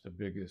 perhaps the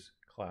biggest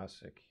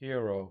classic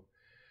hero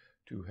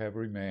to have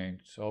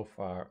remained so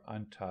far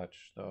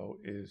untouched, though,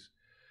 is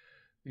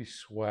the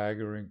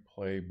swaggering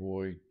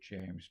playboy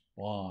James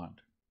Bond,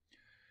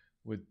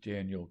 with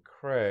Daniel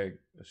Craig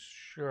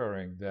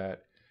assuring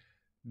that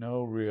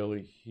no,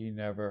 really, he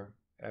never,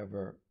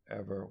 ever,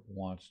 ever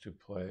wants to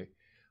play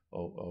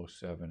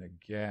 007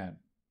 again.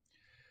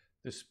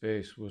 The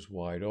space was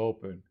wide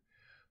open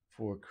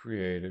for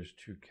creators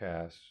to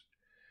cast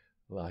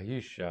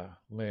Lashana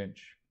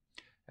Lynch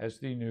as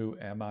the new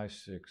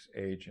MI6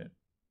 agent.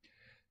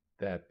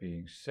 That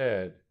being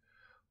said,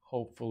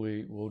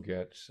 hopefully we'll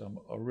get some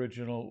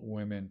original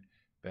women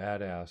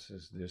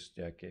badasses this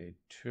decade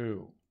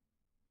too.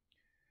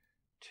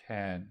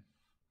 10.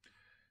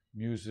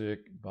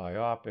 Music,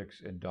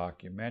 biopics, and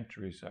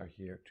documentaries are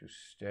here to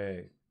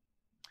stay.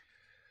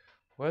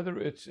 Whether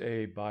it's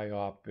a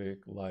biopic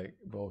like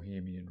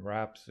Bohemian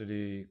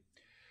Rhapsody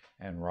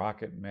and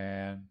Rocket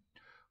Man,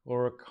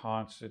 or a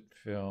concert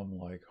film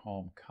like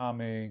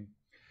Homecoming,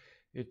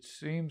 it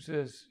seems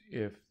as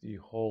if the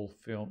whole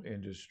film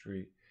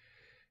industry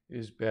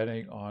is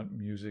betting on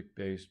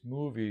music-based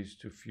movies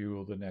to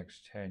fuel the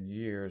next 10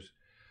 years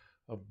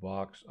of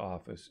box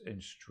office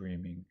and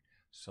streaming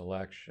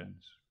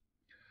selections.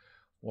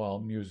 While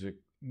music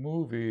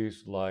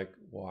movies like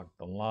Walk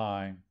the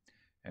Line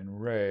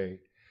and Ray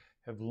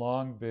have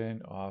long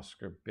been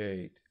Oscar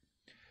bait,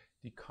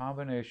 the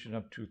combination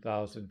of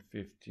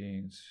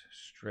 2015's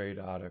Straight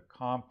Outta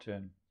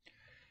Compton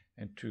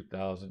and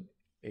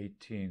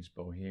 2018's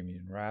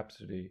Bohemian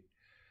Rhapsody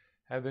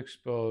have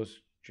exposed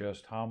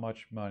just how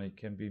much money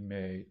can be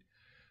made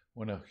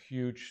when a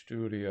huge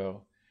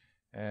studio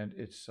and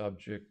its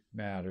subject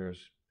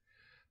matters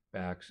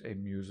backs a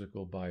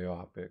musical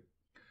biopic,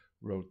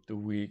 wrote The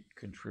Week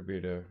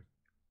contributor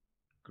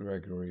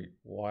Gregory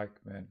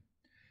Weichman.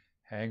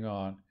 Hang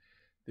on,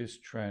 this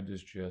trend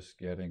is just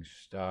getting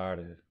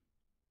started.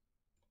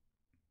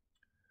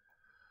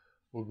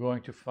 We're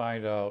going to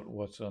find out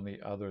what's on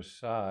the other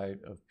side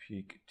of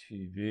peak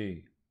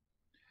TV.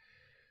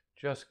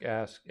 Just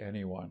ask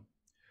anyone.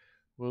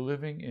 We're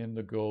living in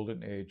the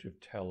golden age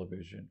of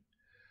television,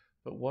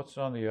 but what's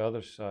on the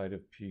other side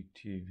of peak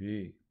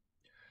TV?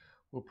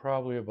 We're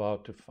probably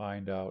about to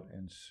find out,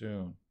 and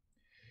soon.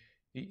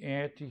 The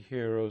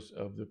anti-heroes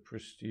of the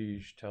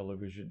prestige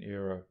television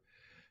era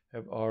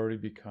have already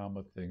become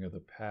a thing of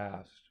the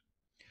past.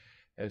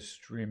 As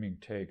streaming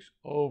takes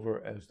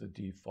over as the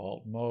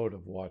default mode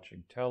of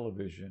watching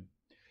television,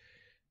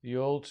 the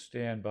old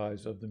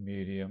standbys of the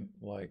medium,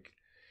 like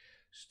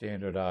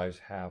standardized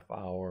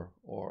half-hour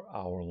or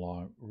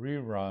hour-long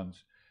reruns,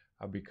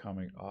 are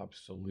becoming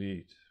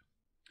obsolete.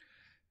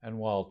 And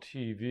while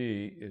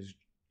TV is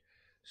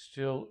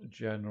still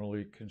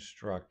generally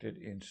constructed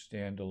in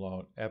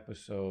standalone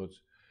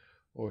episodes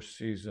or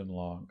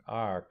season-long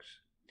arcs,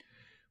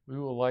 we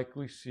will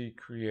likely see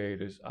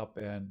creators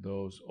upend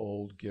those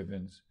old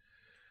givens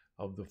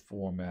of the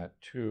format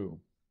too.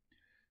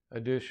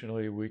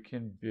 Additionally, we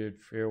can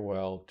bid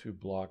farewell to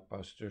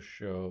blockbuster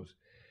shows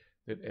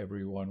that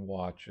everyone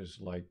watches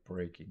like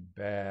Breaking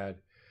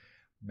Bad,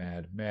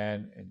 Mad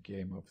Men, and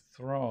Game of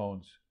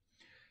Thrones,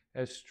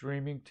 as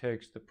streaming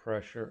takes the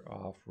pressure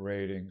off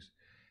ratings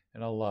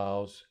and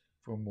allows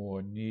for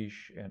more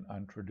niche and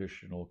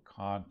untraditional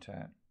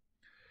content.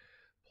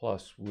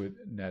 Plus, with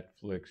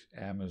Netflix,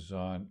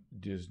 Amazon,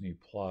 Disney+,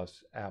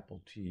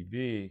 Apple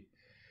TV,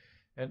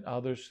 and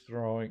others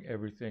throwing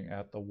everything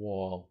at the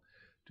wall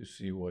to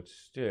see what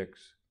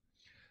sticks,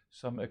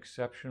 some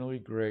exceptionally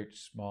great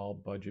small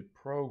budget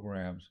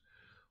programs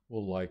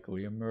will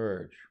likely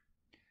emerge.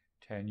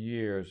 10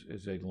 years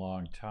is a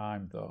long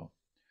time, though.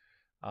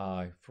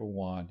 I, for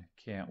one,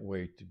 can't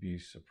wait to be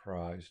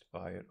surprised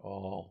by it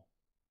all.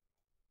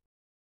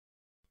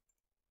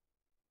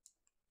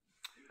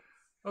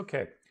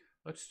 Okay,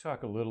 let's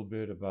talk a little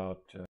bit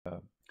about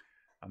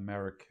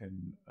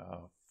American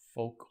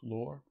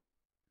folklore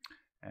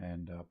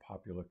and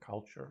popular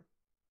culture.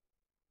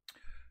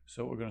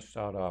 So we're going to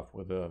start off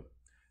with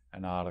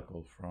an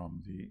article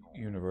from the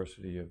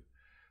University of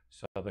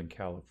Southern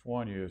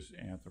California's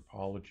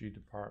Anthropology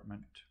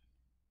Department.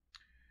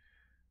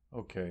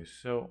 Okay,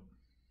 so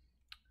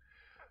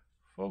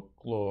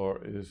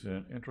folklore is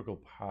an integral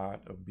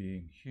part of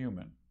being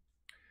human.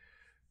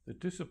 The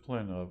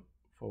discipline of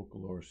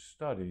folklore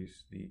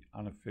studies the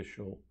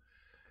unofficial,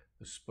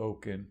 the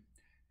spoken,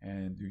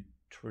 and the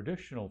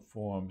traditional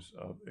forms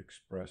of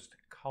expressed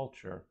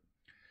culture,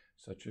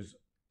 such as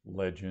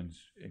legends,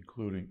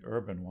 including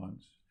urban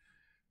ones,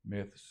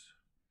 myths,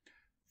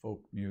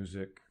 folk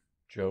music,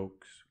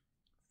 jokes,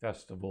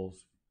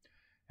 festivals,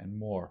 and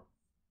more.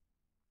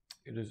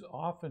 It is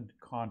often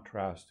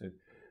contrasted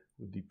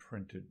with the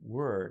printed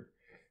word,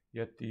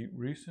 yet the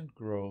recent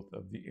growth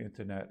of the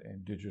internet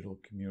and digital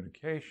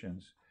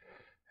communications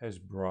has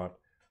brought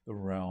the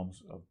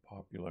realms of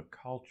popular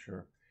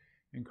culture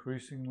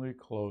increasingly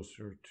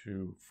closer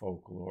to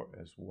folklore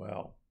as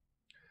well.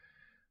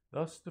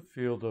 Thus, the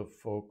field of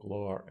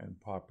folklore and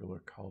popular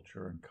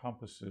culture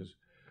encompasses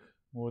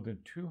more than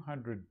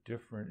 200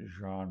 different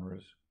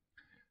genres,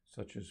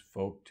 such as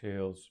folk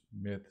tales,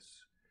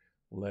 myths,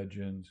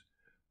 legends,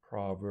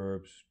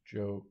 proverbs,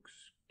 jokes,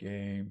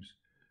 games,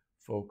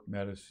 folk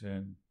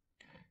medicine,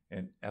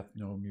 and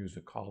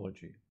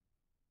ethnomusicology.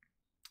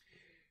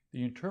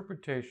 The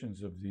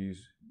interpretations of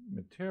these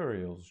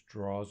materials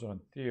draws on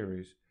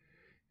theories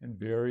in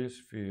various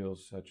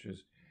fields such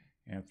as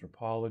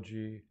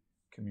anthropology,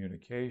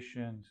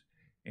 communications,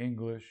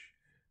 English,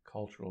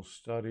 cultural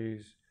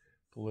studies,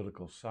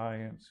 political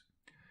science,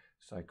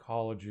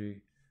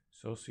 psychology,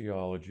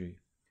 sociology,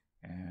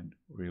 and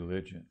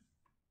religion.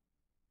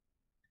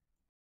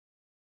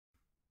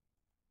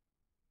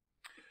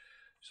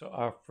 So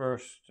our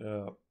first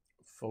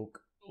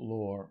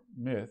folklore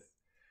myth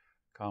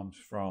comes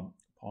from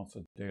Ponce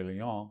de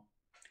Leon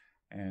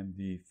and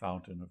the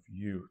Fountain of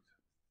Youth.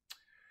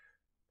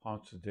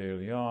 Ponce de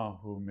Leon,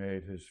 who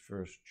made his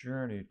first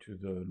journey to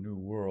the New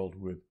World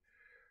with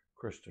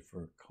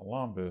Christopher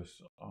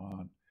Columbus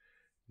on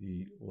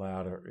the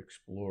latter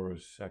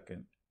explorer's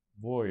second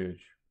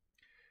voyage,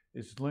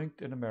 is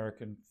linked in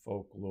American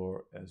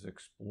folklore as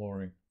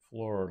exploring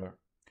Florida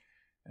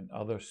and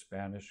other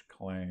Spanish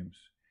claims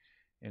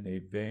in a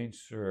vain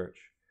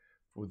search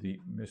for the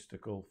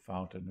mystical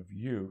Fountain of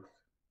Youth,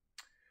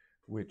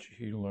 which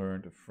he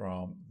learned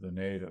from the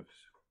natives.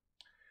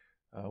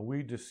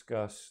 We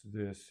discussed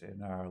this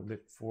in our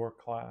Lit 4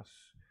 class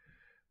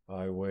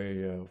by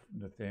way of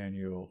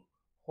Nathaniel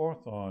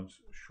Hawthorne's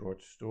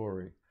short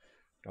story,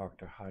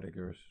 Dr.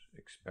 Heidegger's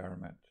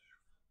Experiment.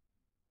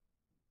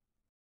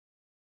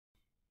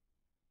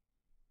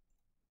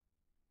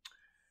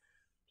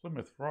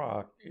 Plymouth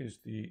Rock is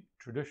the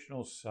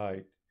traditional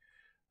site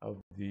of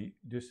the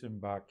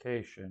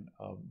disembarkation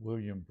of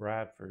William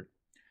Bradford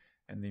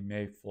and the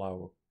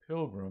Mayflower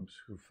Pilgrims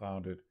who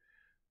founded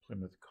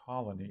Plymouth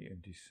Colony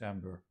in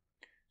December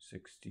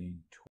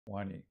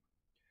 1620.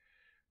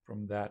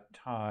 From that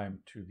time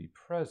to the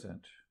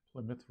present,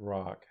 Plymouth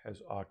Rock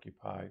has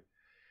occupied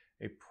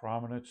a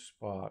prominent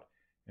spot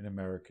in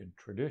American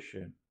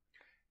tradition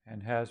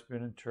and has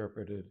been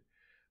interpreted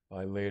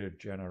by later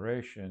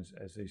generations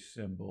as a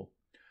symbol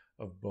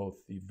of both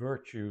the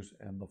virtues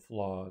and the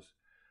flaws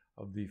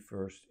of the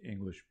first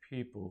English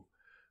people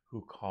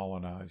who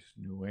colonized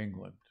New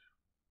England.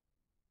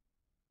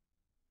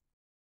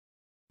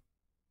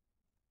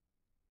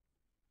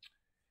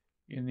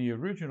 In the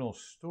original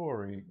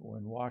story,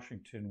 when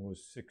Washington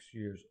was 6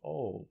 years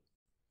old,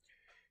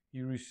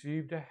 he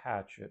received a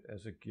hatchet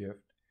as a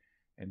gift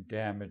and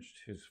damaged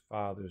his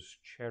father's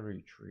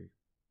cherry tree.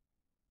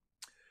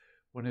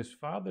 When his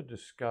father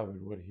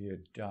discovered what he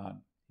had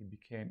done, he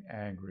became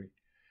angry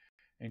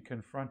and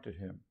confronted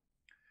him.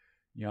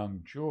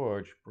 Young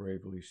George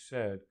bravely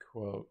said,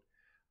 quote,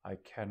 "I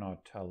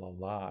cannot tell a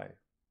lie.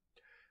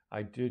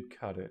 I did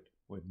cut it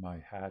with my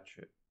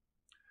hatchet."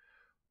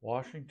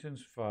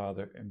 Washington's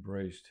father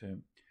embraced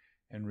him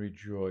and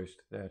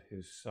rejoiced that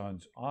his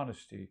son's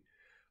honesty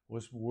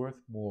was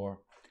worth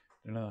more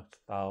than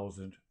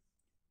 1,000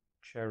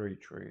 cherry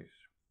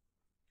trees.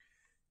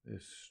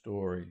 This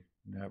story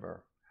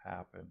never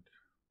happened.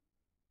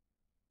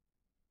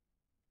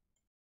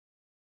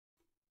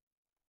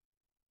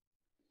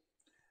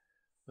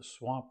 The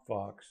Swamp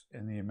Fox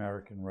in the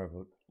American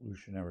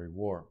Revolutionary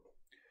War.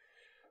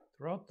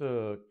 Throughout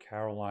the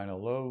Carolina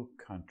Low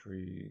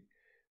Country,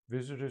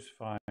 visitors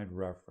find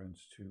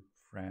reference to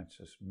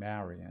Francis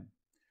Marion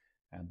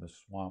and the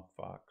Swamp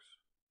Fox.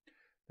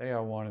 They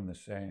are one and the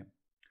same.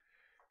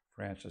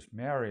 Francis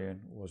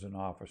Marion was an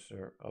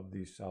officer of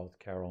the South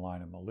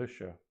Carolina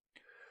militia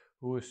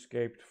who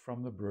escaped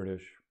from the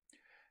British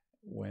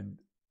when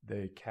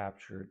they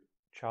captured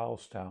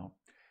Charlestown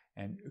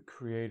and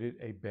created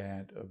a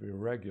band of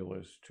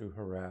irregulars to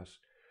harass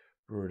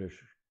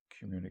British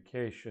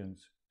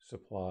communications,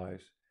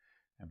 supplies,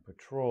 and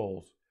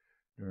patrols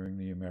during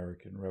the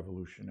American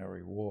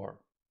Revolutionary War.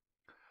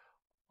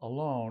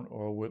 Alone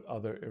or with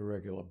other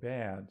irregular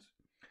bands,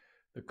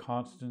 the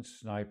constant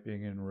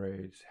sniping and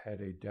raids had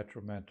a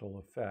detrimental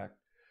effect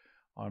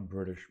on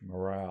British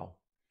morale,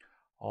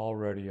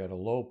 already at a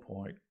low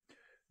point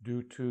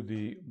due to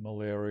the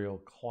malarial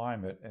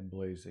climate and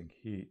blazing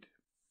heat.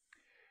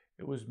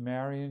 It was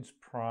Marion's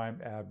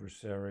prime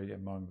adversary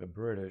among the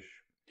British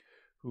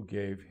who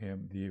gave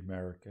him the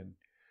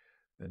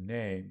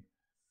name,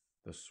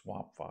 the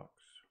Swamp Fox.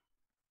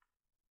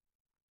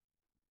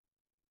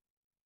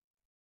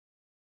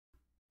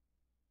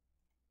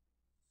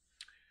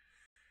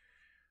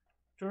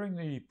 During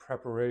the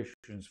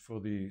preparations for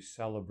the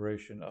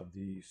celebration of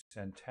the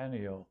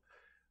centennial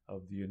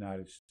of the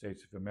United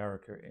States of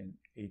America in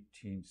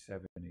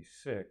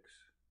 1876,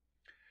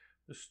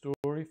 the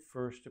story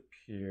first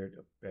appeared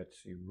of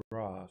Betsy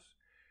Ross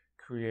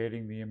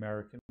creating the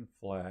American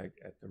flag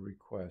at the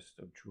request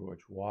of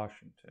George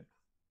Washington.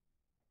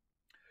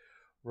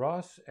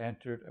 Ross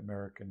entered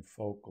American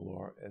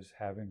folklore as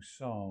having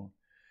sewn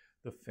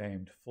the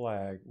famed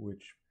flag,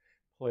 which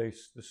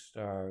placed the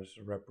stars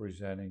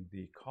representing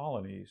the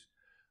colonies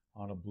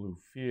on a blue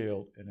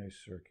field in a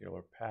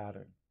circular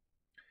pattern.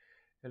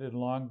 It had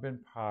long been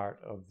part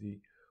of the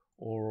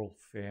oral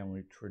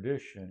family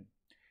tradition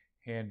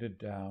handed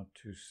down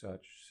to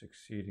such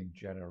succeeding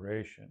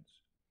generations,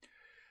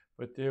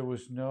 but there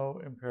was no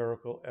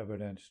empirical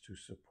evidence to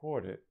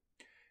support it,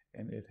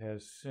 and it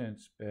has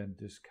since been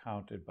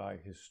discounted by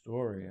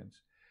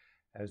historians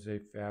as a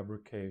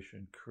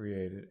fabrication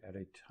created at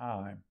a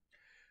time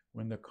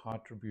when the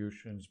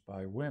contributions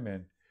by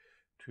women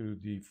to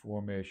the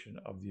formation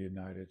of the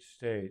United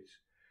States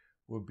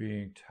were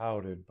being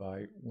touted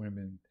by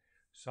women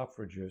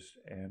suffragists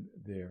and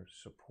their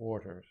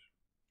supporters.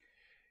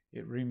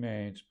 It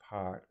remains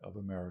part of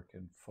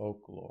American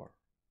folklore.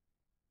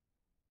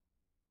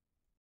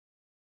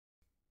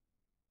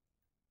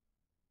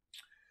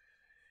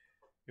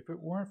 If it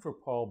weren't for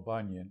Paul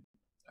Bunyan,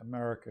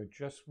 America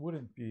just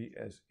wouldn't be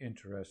as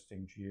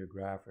interesting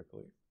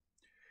geographically.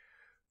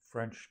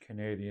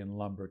 French-Canadian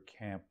lumber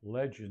camp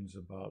legends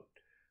about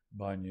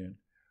Bunyan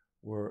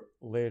were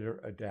later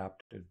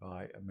adapted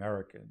by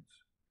Americans,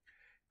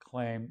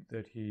 claimed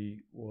that he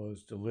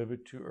was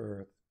delivered to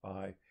Earth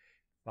by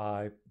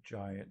 5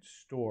 giant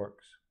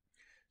storks,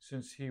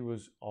 since he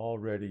was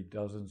already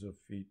dozens of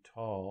feet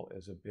tall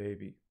as a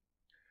baby.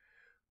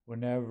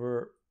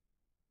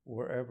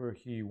 Wherever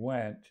he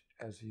went,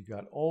 as he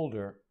got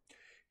older,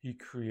 he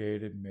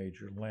created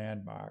major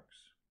landmarks.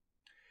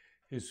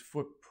 His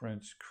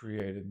footprints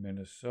created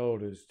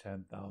Minnesota's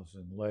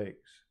 10,000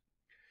 lakes.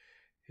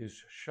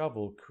 His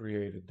shovel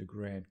created the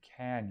Grand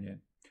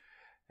Canyon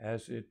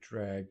as it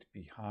dragged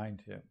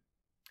behind him.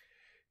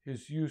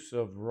 His use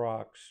of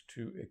rocks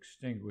to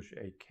extinguish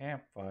a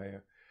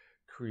campfire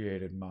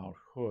created Mount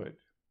Hood.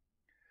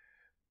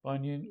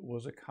 Bunyan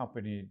was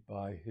accompanied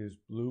by his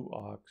blue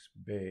ox,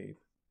 Babe,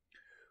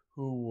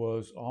 who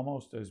was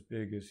almost as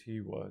big as he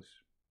was.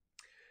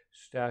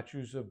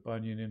 Statues of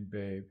Bunyan and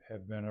Babe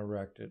have been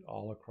erected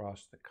all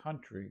across the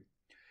country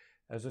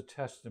as a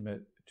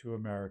testament to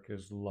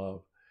America's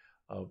love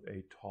of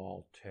a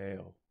tall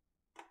tale.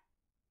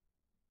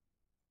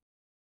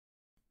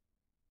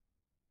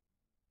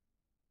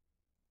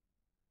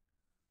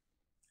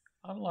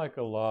 Unlike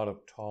a lot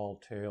of tall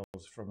tales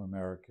from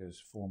America's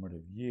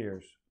formative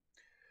years,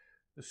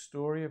 the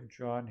story of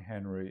John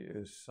Henry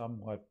is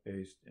somewhat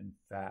based in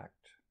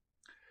fact.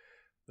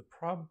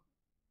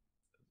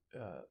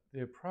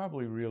 There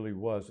probably really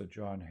was a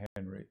John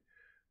Henry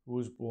who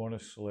was born a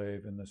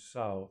slave in the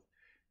South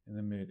in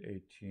the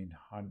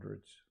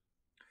mid-1800s.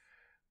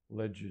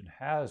 Legend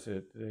has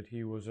it that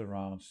he was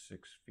around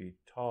 6 feet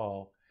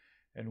tall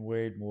and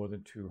weighed more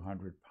than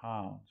 200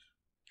 pounds.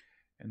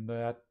 And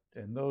that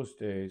in those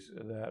days,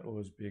 that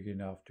was big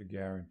enough to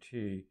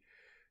guarantee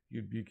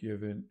you'd be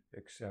given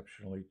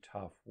exceptionally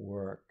tough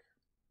work,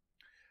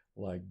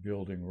 like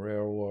building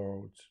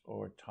railroads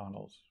or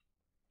tunnels.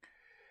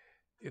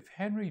 If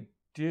Henry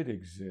did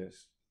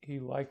exist, he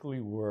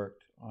likely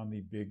worked on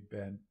the Big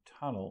Bend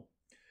Tunnel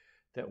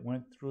that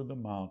went through the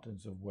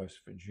mountains of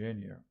West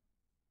Virginia.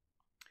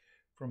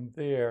 From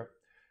there,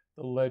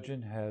 the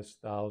legend has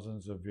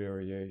thousands of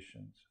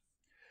variations.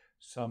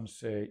 Some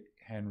say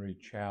Henry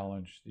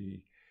challenged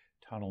the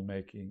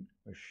tunnel-making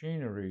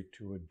machinery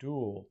to a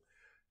duel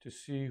to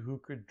see who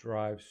could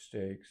drive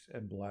stakes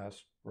and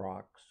blast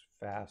rocks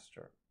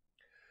faster.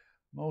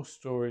 Most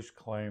stories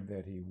claim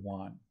that he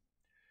won,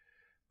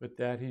 but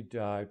that he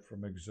died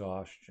from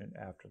exhaustion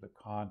after the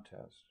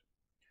contest.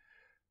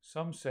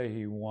 Some say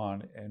he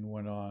won and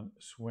went on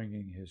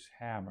swinging his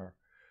hammer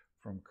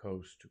from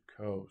coast to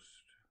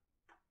coast.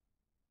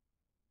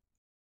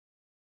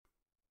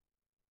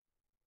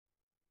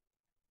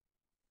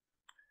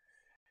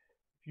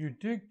 If you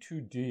dig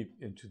too deep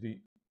into the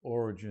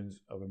origins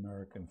of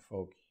American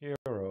folk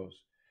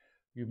heroes,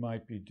 you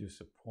might be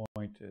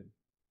disappointed.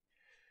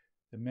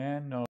 The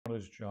man known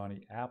as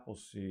Johnny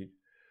Appleseed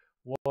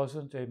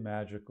wasn't a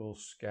magical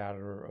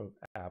scatterer of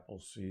apple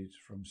seeds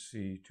from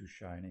sea to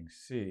shining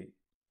sea.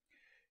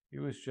 He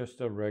was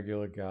just a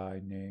regular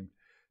guy named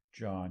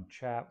John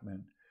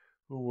Chapman,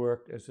 who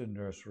worked as a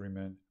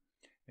nurseryman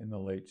in the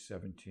late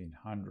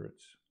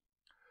 1700s.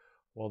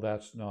 While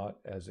that's not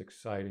as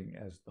exciting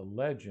as the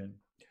legend,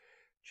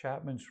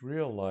 Chapman's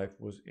real life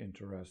was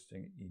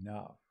interesting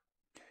enough.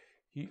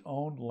 He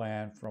owned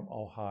land from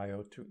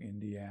Ohio to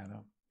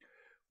Indiana,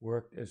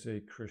 worked as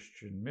a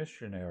Christian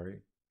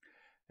missionary,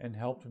 and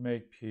helped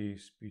make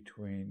peace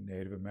between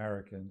Native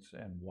Americans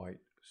and white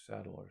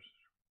settlers.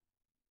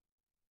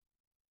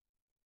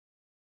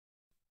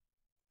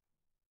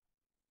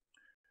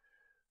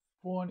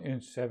 Born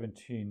in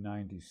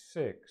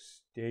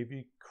 1796,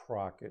 Davy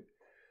Crockett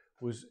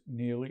was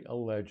nearly a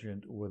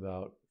legend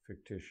without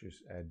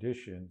fictitious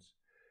additions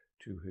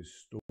to his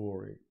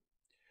story,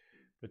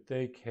 but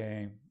they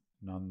came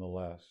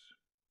nonetheless.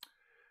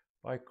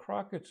 By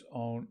Crockett's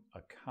own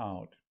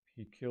account,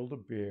 he killed a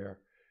bear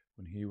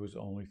when he was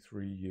only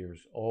 3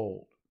 years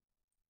old.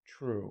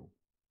 True,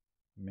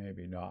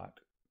 maybe not.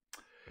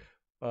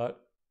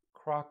 But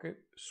Crockett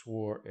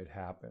swore it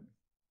happened.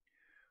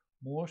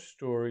 More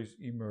stories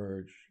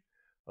emerged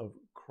of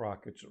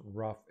Crockett's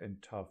rough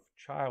and tough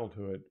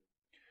childhood,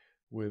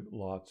 with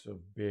lots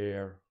of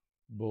bear,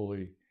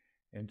 bully,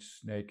 and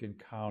snake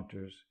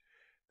encounters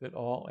that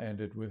all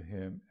ended with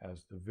him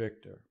as the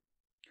victor.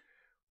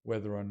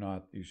 Whether or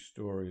not these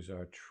stories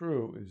are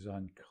true is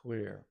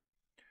unclear.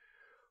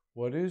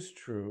 What is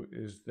true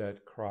is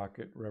that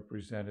Crockett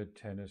represented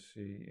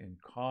Tennessee in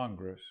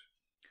Congress,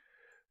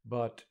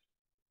 but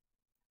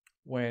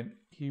when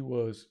he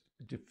was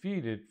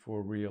defeated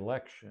for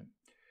re-election,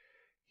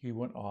 he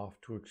went off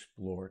to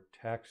explore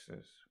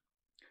Texas.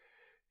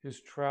 His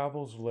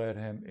travels led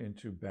him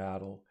into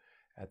battle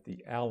at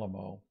the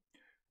Alamo,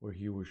 where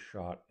he was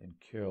shot and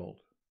killed.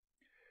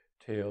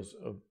 Tales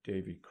of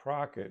Davy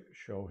Crockett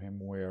show him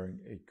wearing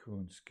a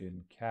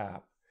coonskin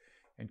cap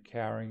and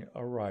carrying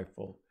a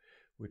rifle,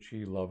 which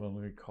he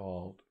lovingly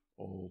called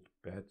Old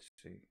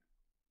Betsy.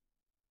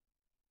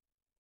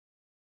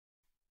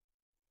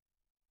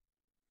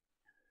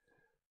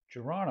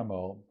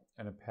 Geronimo,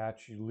 an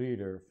Apache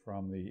leader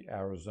from the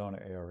Arizona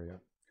area,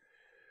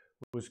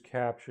 was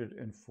captured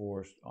and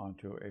forced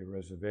onto a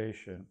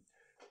reservation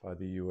by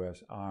the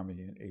U.S. Army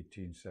in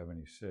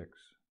 1876.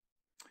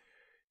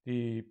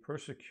 The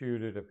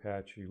persecuted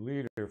Apache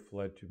leader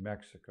fled to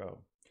Mexico,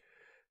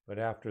 but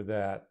after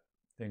that,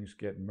 things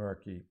get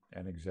murky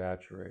and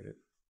exaggerated.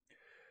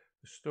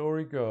 The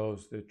story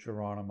goes that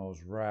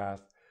Geronimo's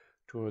wrath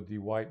toward the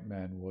white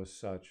men was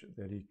such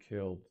that he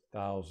killed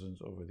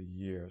thousands over the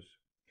years,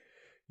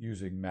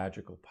 using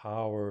magical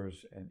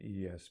powers and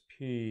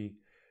ESP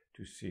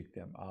to seek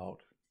them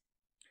out.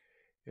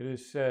 It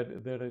is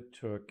said that it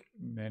took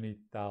many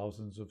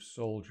thousands of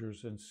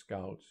soldiers and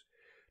scouts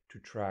to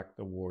track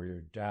the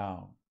warrior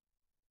down.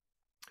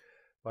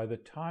 By the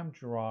time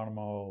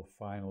Geronimo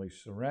finally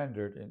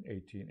surrendered in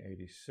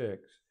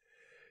 1886,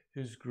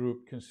 his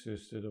group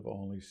consisted of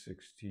only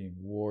 16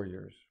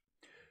 warriors,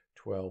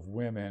 12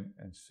 women,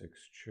 and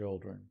 6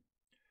 children.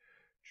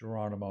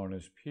 Geronimo and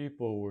his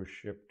people were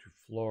shipped to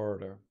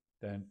Florida,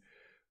 then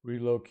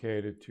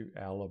relocated to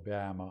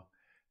Alabama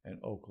and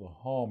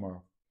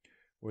Oklahoma,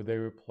 where they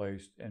were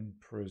placed in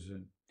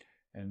prison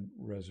and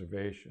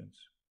reservations.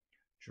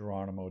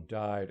 Geronimo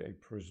died a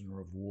prisoner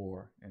of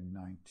war in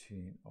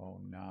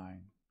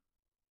 1909.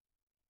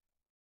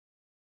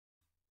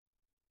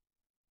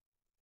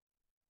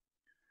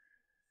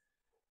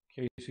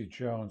 Casey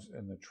Jones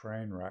and the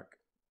Train Wreck.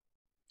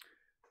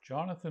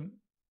 Jonathan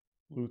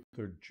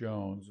Luther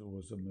Jones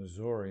was a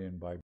Missourian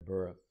by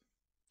birth,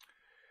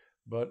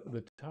 but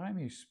the time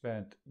he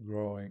spent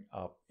growing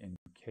up in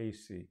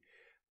Casey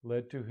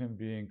led to him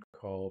being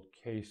called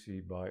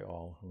Casey by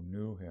all who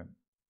knew him.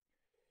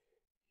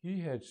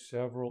 He had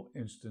several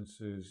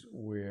instances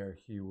where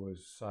he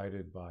was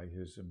cited by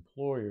his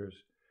employers,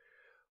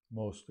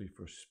 mostly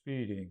for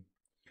speeding,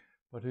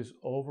 but his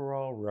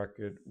overall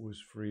record was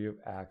free of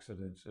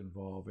accidents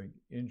involving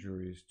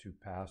injuries to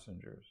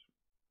passengers.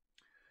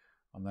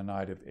 On the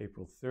night of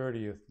April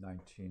 30th,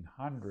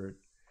 1900,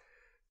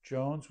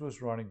 Jones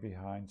was running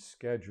behind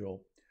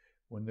schedule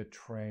when the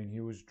train he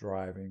was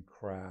driving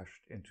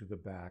crashed into the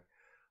back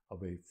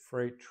of a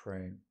freight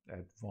train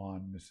at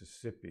Vaughan,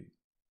 Mississippi.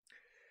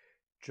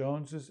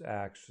 Jones's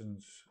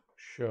actions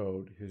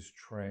showed his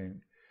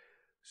train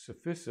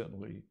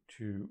sufficiently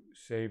to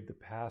save the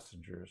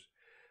passengers,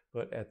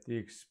 but at the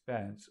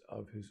expense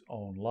of his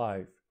own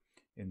life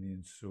in the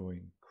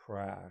ensuing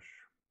crash.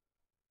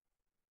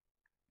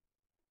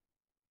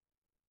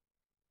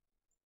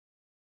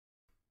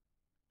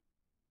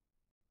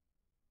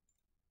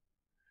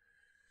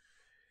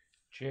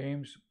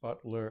 James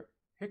Butler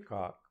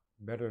Hickok,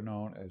 better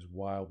known as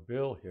Wild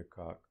Bill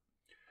Hickok,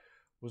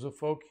 was a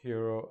folk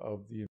hero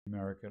of the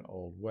American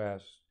Old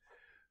West,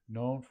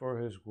 known for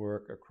his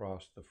work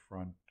across the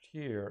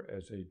frontier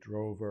as a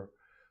drover,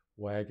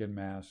 wagon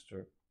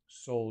master,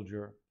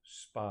 soldier,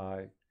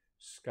 spy,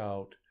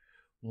 scout,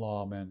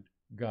 lawman,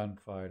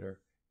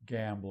 gunfighter,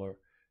 gambler,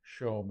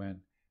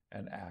 showman,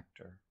 and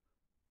actor.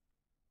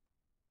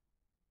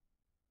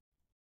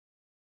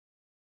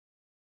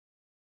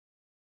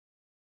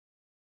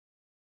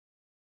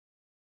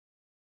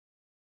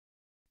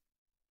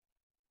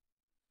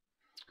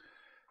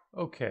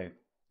 Okay,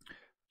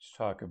 let's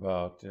talk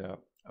about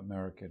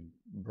American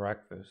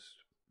breakfast.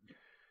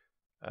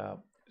 Uh,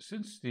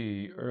 since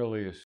the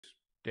earliest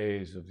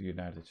days of the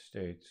United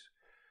States,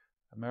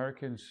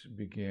 Americans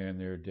began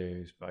their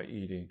days by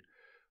eating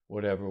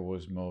whatever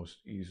was most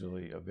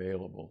easily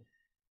available.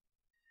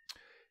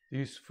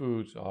 These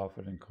foods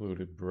often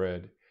included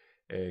bread,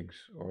 eggs,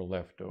 or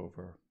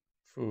leftover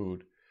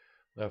food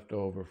left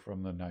over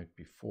from the night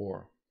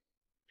before.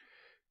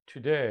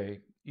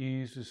 Today,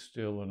 ease is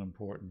still an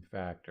important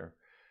factor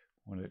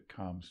when it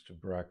comes to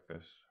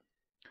breakfast.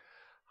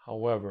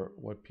 However,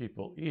 what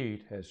people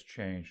eat has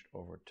changed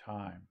over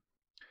time.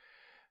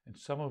 And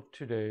some of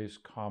today's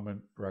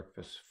common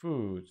breakfast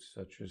foods,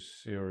 such as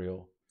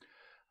cereal,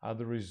 are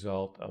the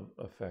result of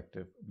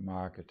effective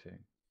marketing.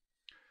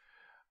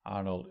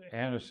 Arnold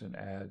Anderson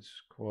adds,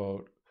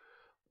 quote,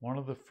 one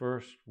of the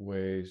first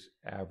ways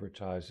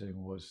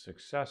advertising was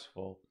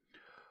successful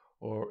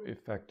or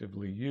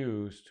effectively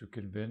used to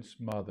convince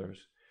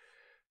mothers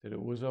that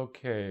it was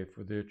okay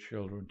for their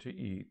children to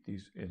eat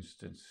these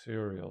instant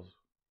cereals.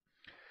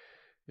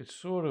 It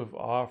sort of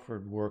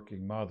offered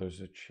working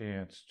mothers a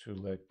chance to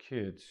let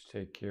kids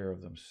take care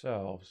of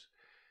themselves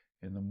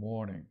in the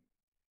morning.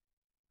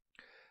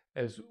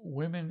 As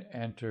women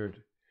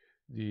entered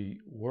the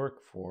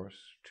workforce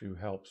to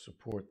help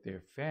support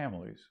their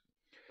families,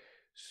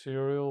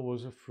 cereal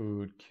was a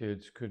food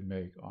kids could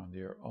make on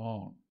their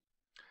own.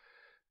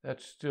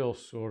 That's still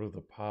sort of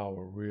the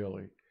power,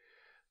 really,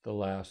 the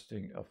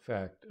lasting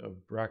effect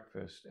of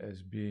breakfast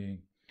as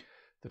being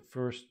the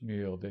first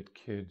meal that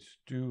kids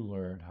do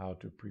learn how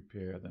to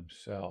prepare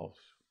themselves.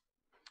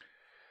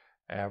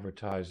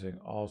 Advertising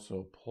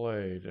also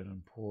played an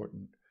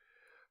important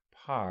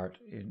part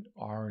in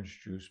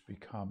orange juice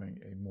becoming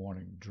a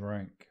morning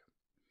drink.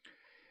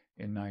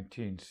 In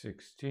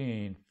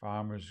 1916,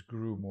 farmers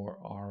grew more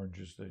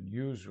oranges than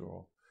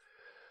usual,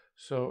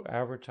 so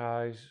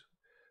advertisers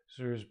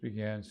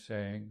began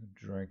saying,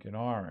 drink an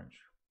orange.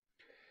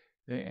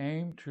 They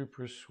aimed to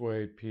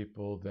persuade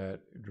people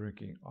that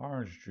drinking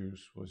orange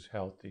juice was a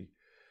healthy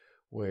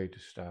way to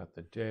start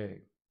the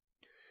day.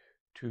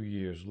 2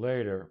 years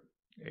later,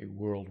 a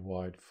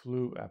worldwide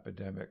flu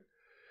epidemic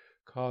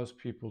caused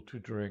people to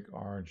drink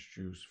orange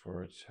juice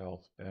for its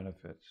health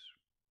benefits.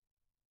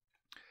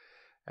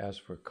 As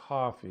for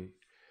coffee,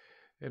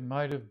 it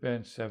might have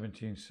been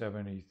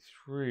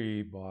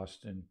 1773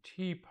 Boston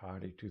Tea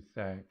Party to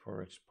thank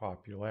for its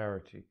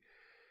popularity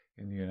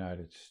in the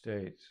United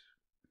States.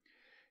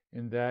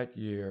 In that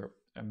year,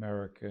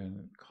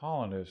 American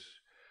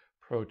colonists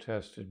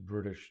protested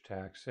British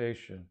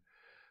taxation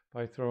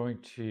by throwing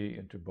tea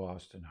into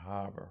Boston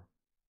Harbor.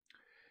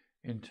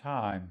 In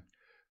time,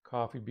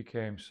 coffee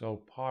became so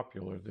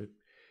popular that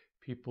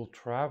people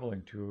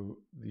traveling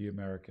to the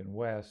American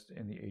West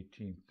in the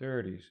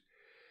 1830s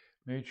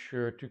made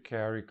sure to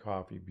carry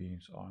coffee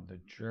beans on the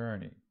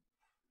journey.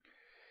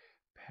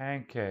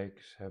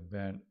 Pancakes have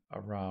been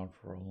around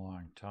for a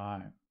long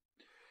time.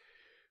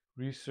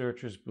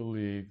 Researchers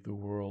believe the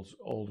world's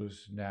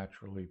oldest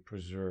naturally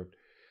preserved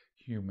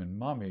human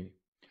mummy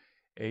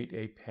ate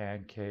a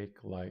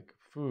pancake-like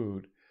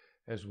food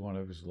as one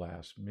of his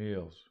last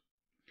meals.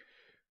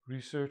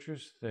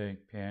 Researchers think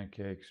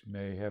pancakes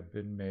may have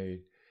been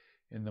made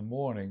in the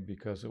morning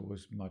because it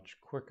was much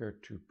quicker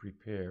to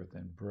prepare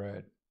than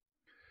bread.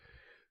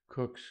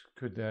 Cooks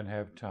could then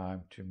have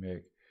time to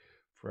make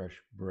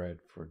fresh bread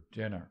for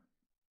dinner.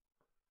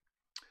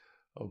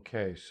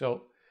 Okay,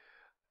 so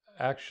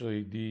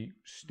actually the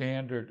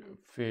standard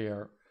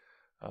fare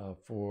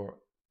for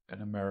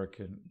an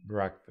American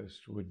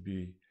breakfast would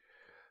be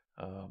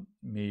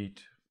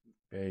meat,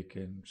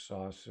 bacon,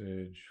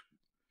 sausage,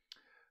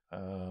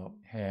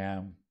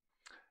 ham,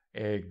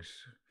 eggs,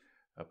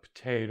 a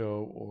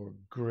potato or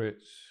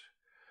grits,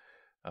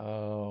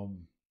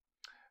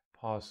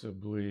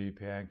 possibly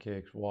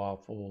pancakes,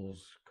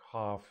 waffles,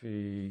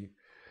 coffee,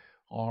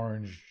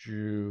 orange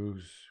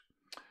juice,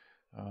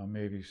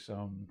 maybe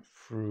some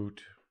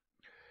fruit.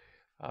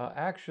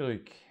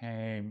 Actually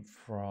came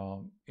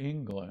from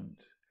England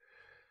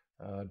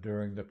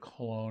during the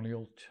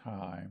colonial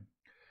time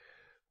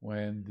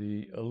when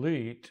the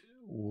elite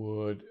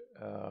would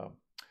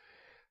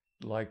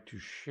like to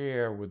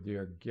share with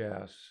their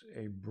guests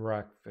a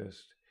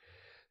breakfast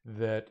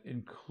that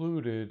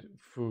included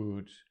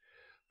foods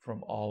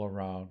from all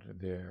around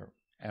their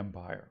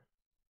empire.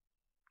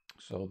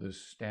 So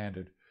this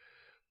standard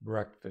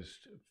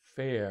breakfast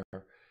fare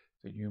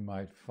that you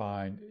might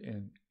find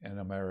in an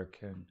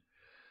American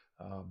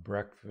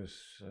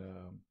breakfast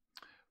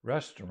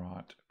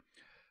restaurant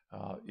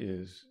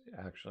is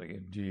actually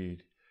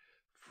indeed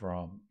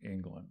from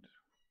England.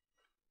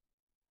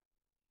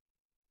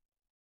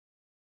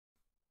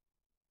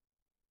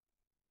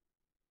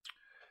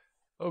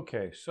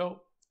 Okay,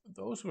 so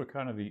those were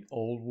kind of the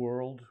old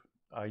world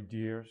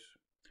ideas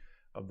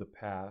of the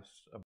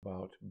past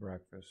about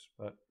breakfast,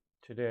 but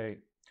today,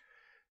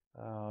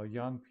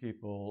 young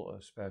people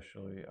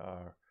especially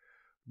are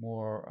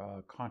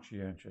more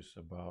conscientious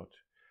about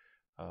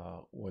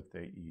what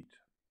they eat.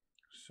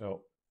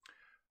 So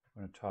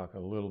I'm going to talk a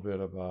little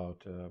bit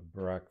about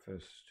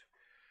breakfast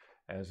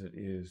as it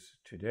is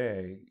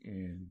today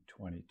in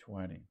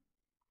 2020.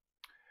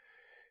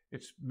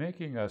 It's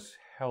making us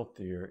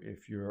healthier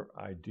if your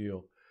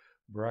ideal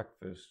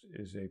breakfast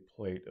is a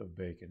plate of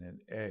bacon and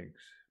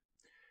eggs.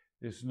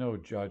 There's no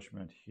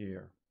judgment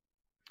here.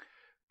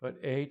 But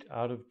 8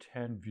 out of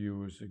 10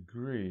 viewers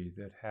agree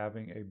that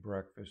having a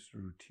breakfast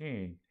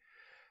routine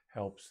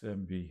helps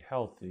them be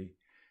healthy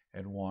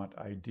and want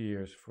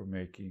ideas for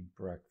making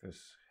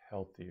breakfast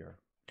healthier,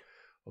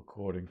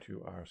 according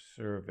to our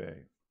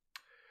survey.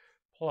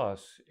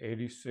 Plus,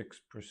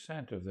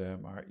 86% of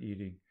them are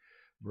eating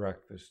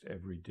breakfast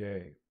every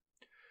day.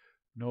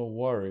 No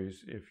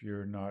worries if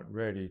you're not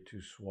ready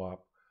to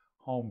swap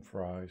home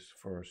fries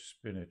for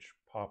spinach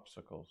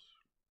popsicles.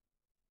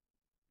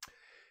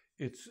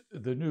 It's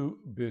the new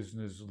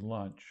business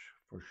lunch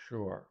for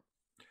sure.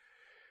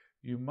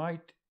 You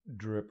might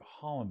drip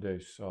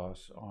hollandaise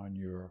sauce on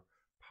your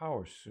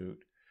power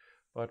suit,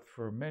 but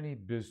for many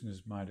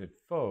business-minded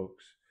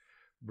folks,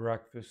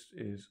 breakfast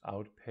is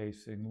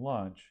outpacing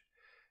lunch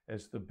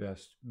as the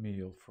best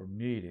meal for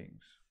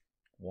meetings.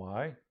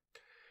 Why?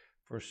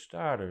 For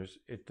starters,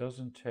 it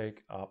doesn't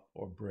take up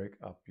or break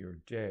up your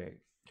day.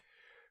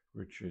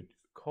 Richard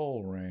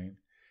Coleraine,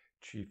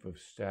 Chief of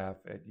Staff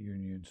at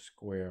Union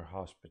Square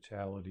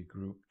Hospitality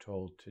Group,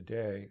 told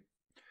Today,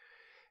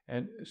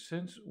 and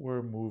since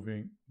we're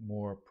moving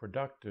more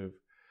productive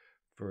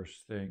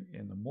first thing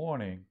in the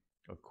morning,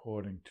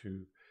 according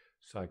to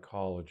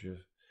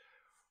psychologist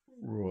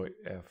Roy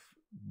F.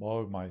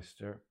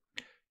 Baumeister,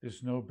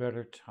 there's no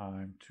better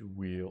time to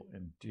wheel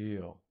and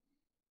deal.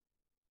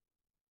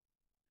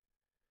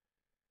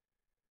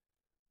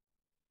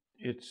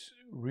 It's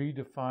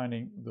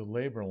redefining the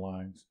labor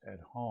lines at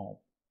home.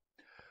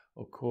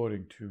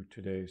 According to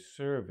today's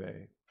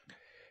survey,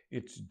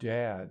 it's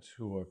dads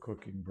who are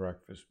cooking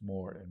breakfast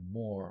more and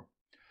more,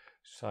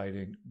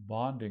 citing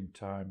bonding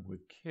time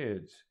with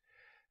kids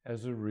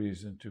as a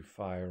reason to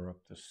fire up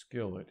the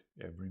skillet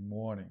every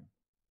morning.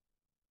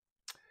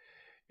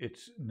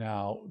 It's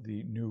now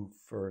the new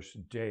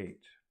first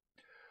date.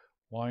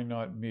 Why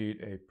not meet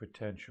a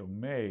potential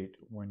mate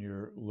when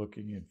you're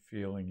looking and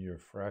feeling your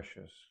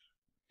freshest?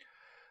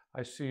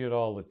 I see it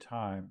all the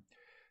time.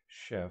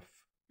 Chef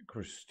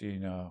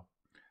Christina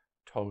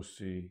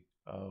Tosi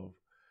of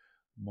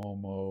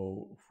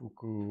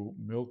Momofuku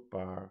Milk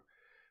Bar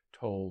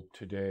told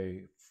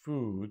Today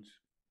Foods,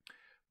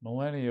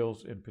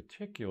 millennials in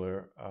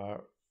particular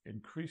are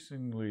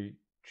increasingly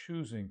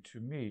choosing to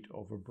meet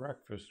over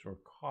breakfast or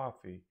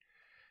coffee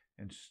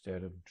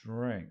instead of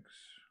drinks.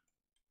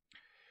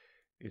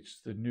 It's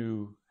the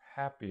new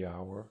happy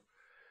hour,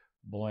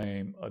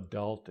 blame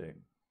adulting.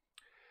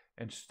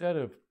 Instead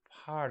of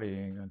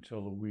partying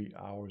until the wee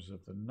hours of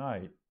the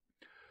night,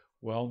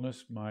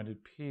 wellness-minded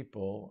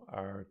people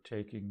are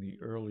taking the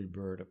early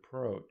bird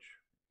approach.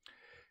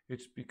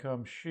 It's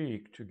become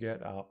chic to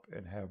get up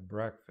and have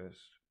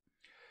breakfast,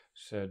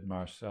 said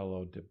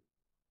Marcelo de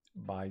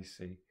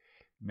Bice,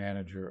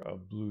 manager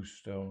of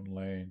Bluestone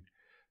Lane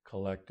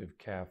Collective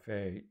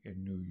Cafe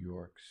in New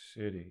York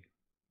City.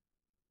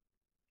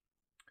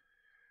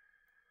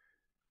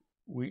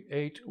 We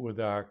ate with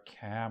our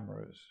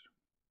cameras.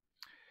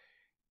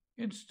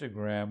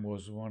 Instagram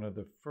was one of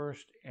the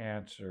first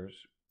answers,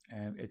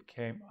 and it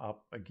came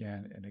up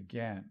again and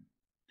again.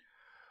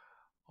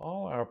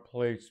 All our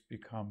plates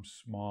become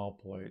small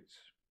plates.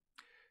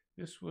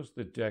 This was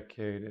the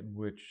decade in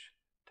which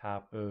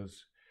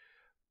tapas,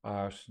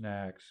 bar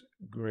snacks,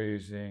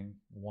 grazing,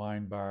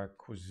 wine bar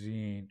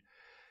cuisine,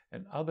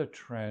 and other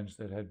trends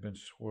that had been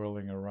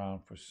swirling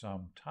around for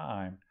some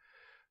time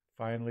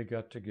finally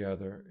got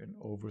together and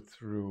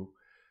overthrew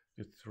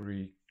the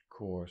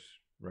three-course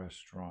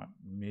restaurant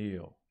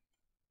meal.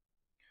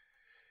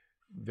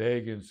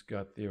 Vegans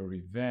got their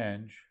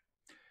revenge.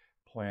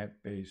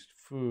 Plant-based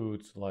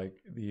foods like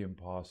the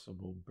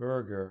Impossible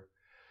Burger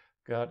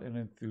got an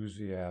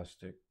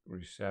enthusiastic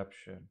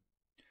reception.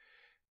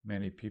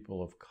 Many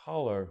people of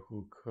color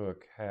who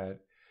cook had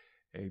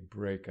a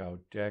breakout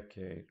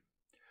decade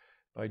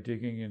by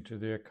digging into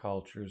their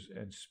cultures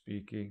and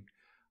speaking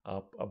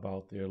up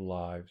about their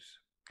lives.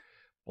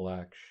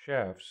 Black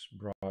chefs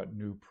brought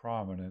new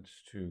prominence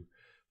to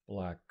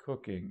Black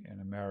cooking in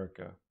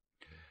America,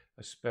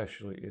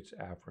 especially its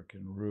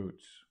African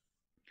roots.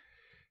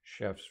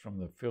 Chefs from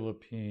the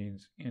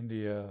Philippines,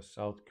 India,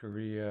 South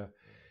Korea,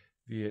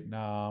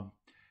 Vietnam,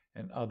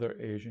 and other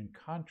Asian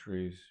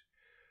countries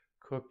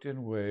cooked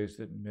in ways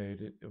that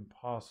made it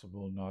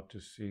impossible not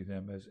to see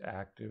them as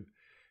active,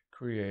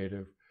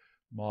 creative,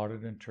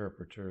 modern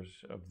interpreters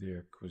of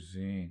their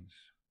cuisines.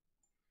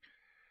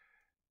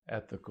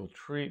 Ethical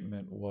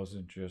treatment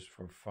wasn't just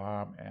for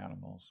farm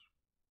animals.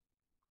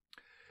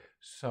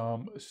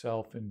 Some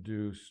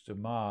self-induced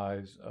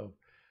demise of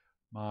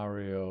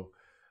Mario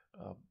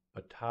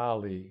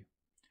Batali,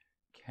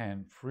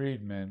 Ken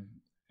Friedman,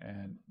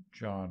 and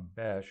John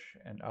Besh,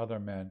 and other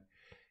men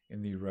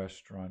in the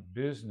restaurant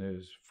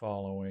business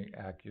following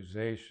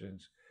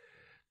accusations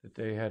that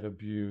they had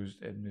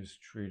abused and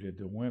mistreated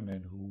the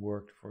women who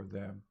worked for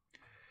them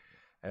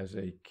as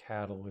a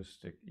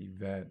catalytic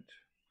event.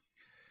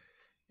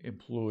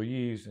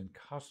 Employees and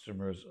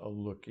customers are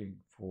looking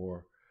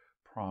for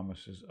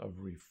promises of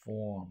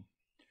reform.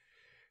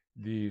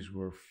 These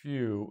were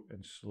few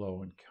and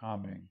slow in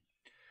coming,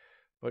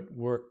 but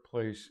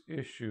workplace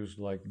issues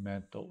like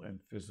mental and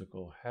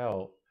physical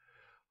health,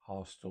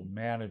 hostile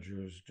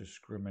managers,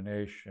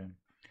 discrimination,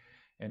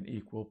 and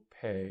equal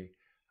pay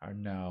are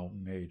now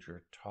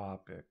major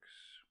topics.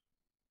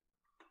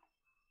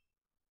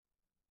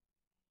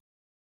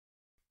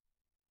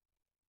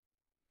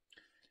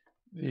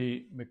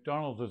 The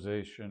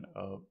McDonaldization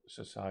of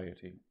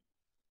society.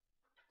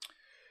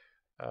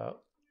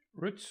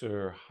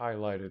 Ritzer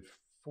highlighted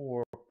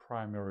four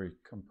primary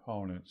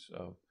components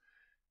of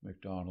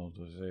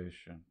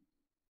McDonaldization.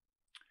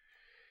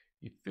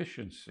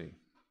 Efficiency,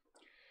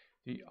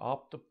 the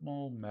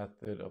optimal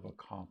method of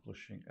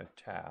accomplishing a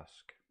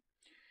task.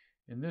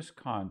 In this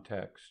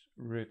context,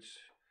 Ritz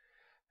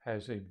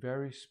has a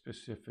very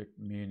specific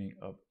meaning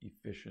of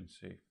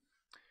efficiency.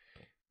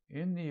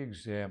 In the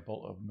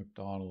example of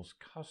McDonald's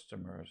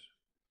customers,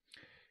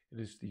 it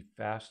is the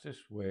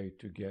fastest way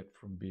to get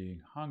from being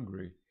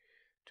hungry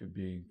to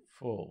being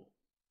full.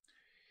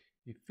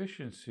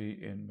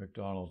 Efficiency in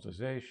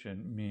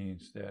McDonaldization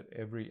means that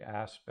every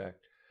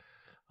aspect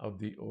of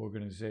the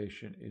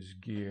organization is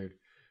geared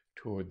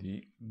toward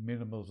the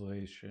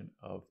minimization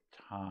of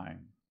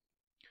time.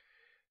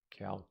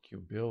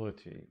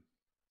 Calculability.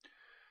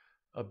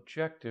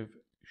 Objective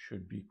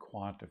should be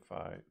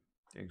quantified,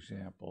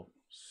 example,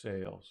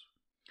 sales,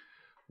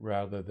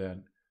 rather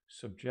than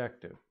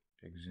subjective,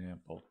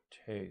 example,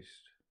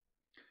 taste.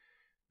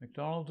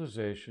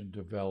 McDonaldization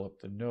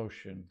developed the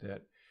notion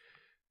that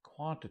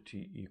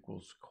quantity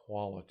equals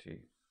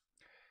quality,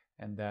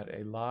 and that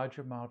a large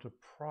amount of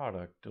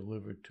product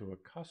delivered to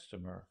a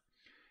customer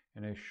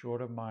in a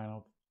short amount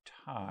of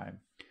time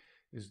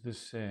is the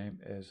same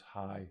as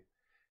high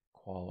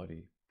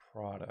quality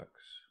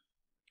products.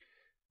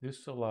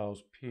 This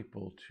allows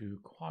people to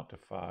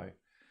quantify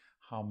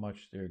how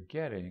much they're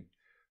getting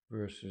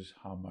versus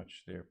how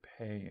much they're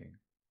paying.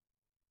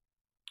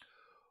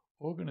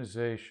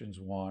 Organizations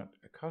want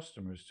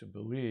customers to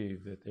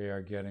believe that they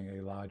are getting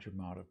a large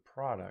amount of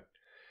product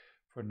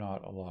for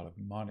not a lot of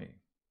money.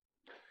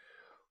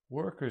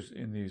 Workers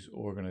in these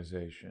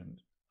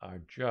organizations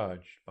are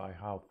judged by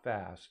how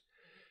fast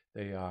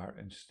they are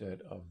instead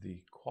of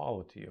the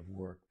quality of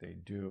work they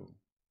do.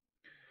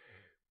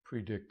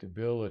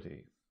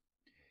 Predictability,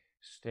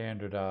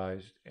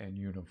 standardized and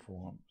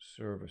uniform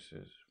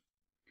services.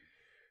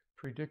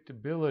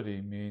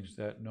 Predictability means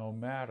that no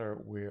matter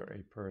where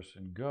a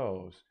person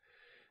goes,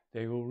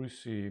 they will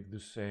receive the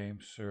same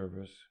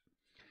service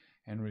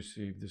and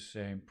receive the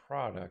same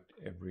product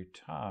every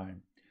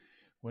time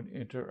when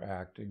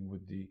interacting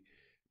with the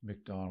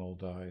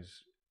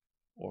McDonaldized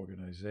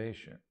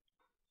organization.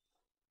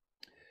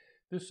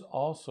 This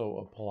also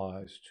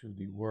applies to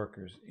the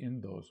workers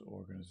in those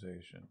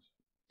organizations.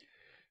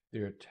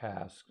 Their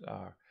tasks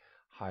are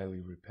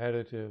highly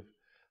repetitive,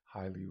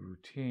 highly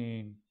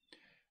routine,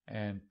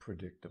 and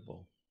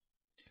predictable.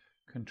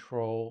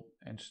 Control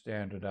and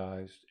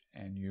standardized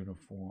and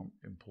uniform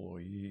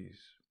employees.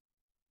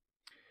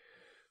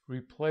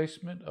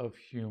 Replacement of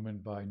human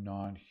by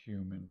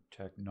non-human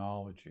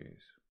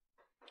technologies.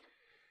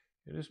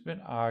 It has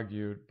been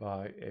argued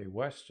by a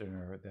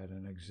Westerner that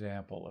an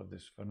example of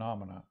this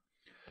phenomena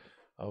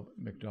of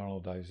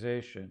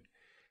McDonaldization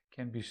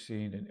can be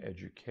seen in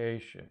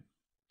education,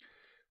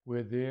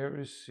 where there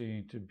is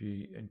seen to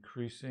be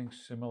increasing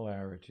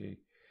similarity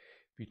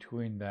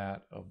between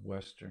that of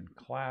Western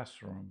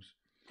classrooms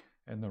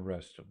and the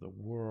rest of the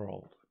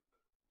world.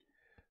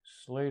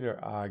 Slater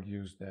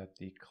argues that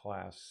the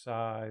class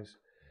size,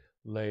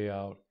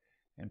 layout,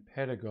 and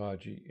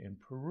pedagogy in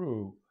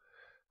Peru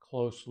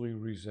closely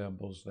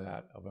resembles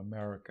that of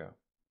America,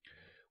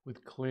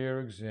 with clear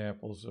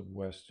examples of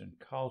Western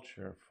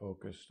culture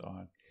focused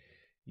on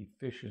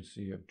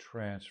efficiency of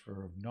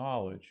transfer of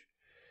knowledge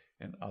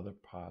in other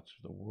parts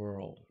of the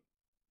world.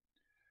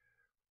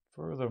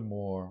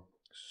 Furthermore,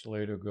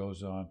 Slater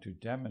goes on to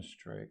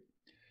demonstrate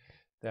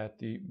that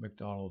the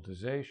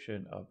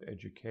McDonaldization of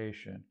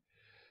education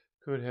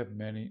could have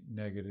many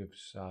negative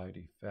side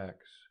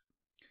effects,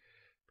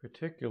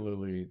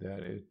 particularly that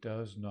it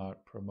does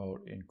not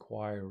promote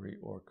inquiry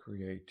or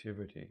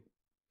creativity.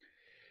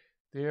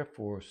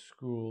 Therefore,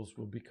 schools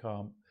will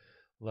become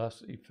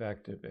less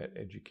effective at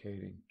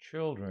educating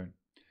children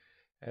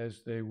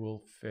as they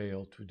will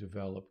fail to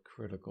develop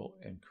critical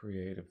and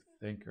creative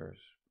thinkers.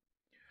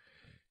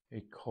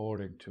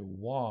 According to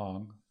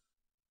Wong,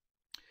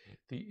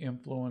 the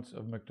influence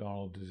of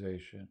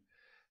McDonaldization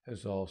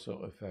has also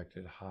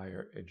affected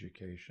higher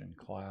education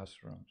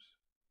classrooms.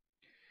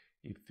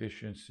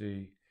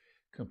 Efficiency,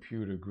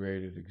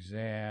 computer-graded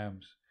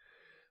exams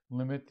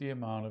limit the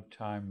amount of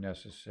time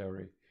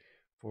necessary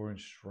for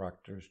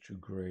instructors to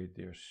grade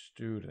their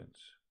students.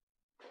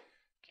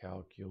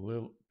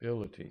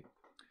 Calculability.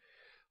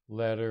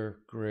 Letter,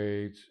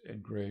 grades,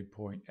 and grade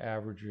point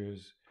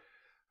averages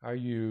are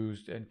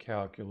used and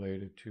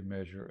calculated to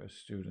measure a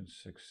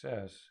student's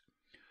success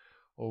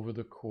over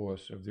the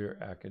course of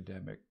their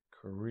academic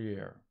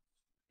career.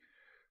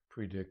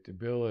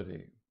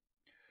 Predictability.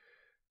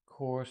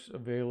 Course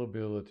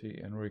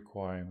availability and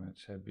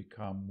requirements have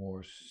become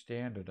more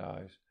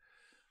standardized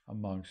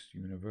amongst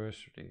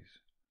universities,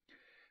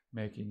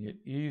 making it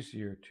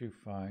easier to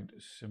find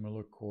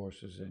similar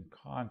courses and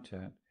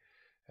content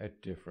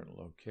at different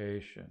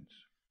locations.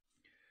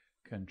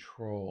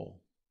 Control.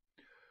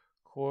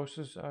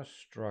 Courses are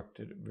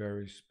structured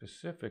very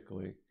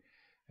specifically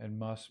and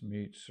must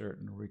meet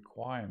certain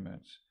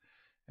requirements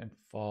and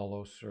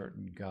follow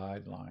certain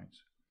guidelines.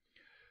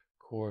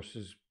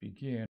 Courses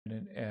begin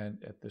and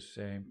end at the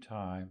same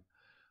time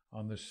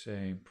on the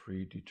same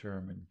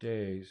predetermined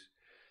days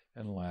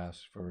and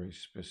last for a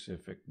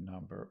specific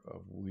number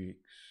of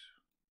weeks.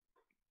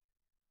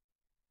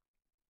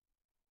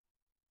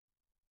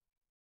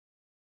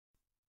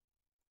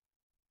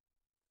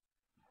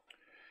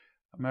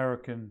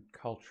 American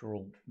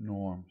cultural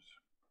norms.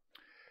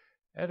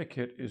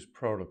 Etiquette is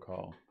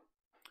protocol,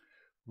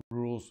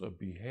 rules of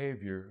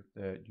behavior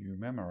that you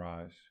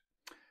memorize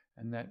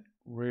and that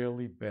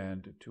rarely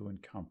bend to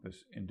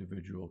encompass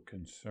individual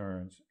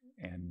concerns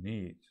and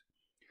needs.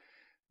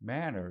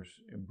 Manners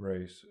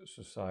embrace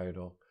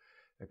societal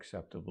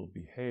acceptable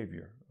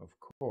behavior, of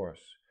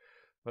course,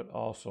 but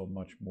also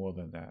much more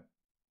than that.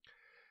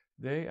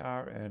 They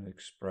are an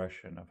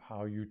expression of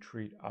how you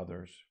treat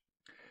others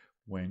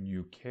when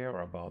you care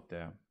about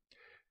them,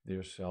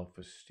 their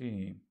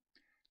self-esteem,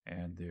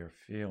 and their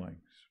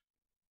feelings.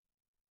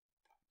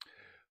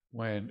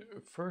 When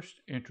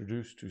first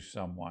introduced to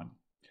someone,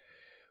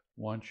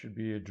 one should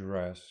be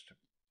addressed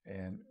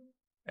and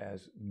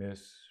as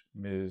Miss,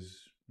 Ms.,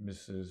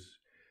 Mrs.,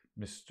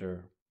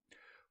 Mr.,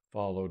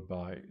 followed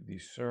by the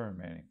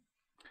surname.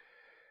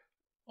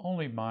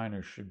 Only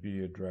minors should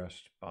be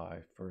addressed by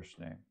first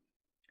name.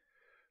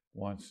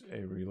 Once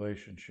a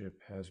relationship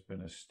has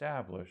been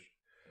established,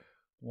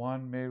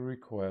 one may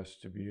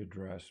request to be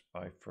addressed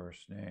by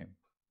first name.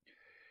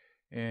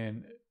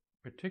 In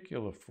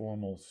particular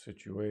formal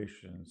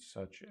situations,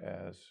 such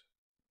as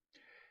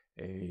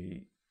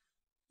a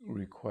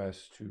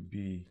request to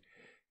be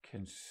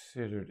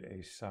considered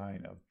a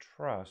sign of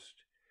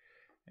trust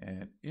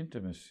and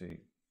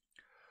intimacy,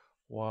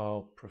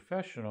 while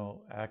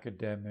professional,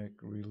 academic,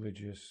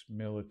 religious,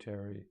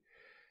 military,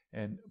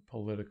 and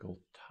political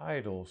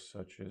titles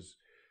such as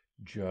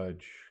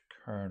judge,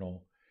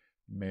 colonel,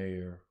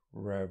 mayor,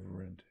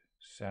 reverend,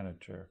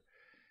 senator,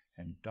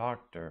 and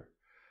doctor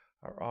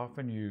are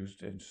often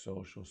used in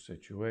social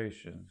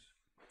situations.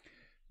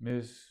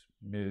 Ms.,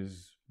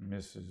 Ms.,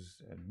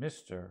 Mrs., and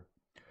Mr.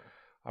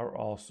 are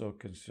also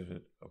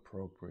considered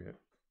appropriate,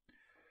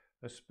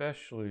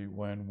 especially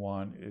when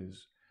one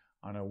is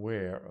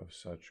unaware of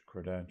such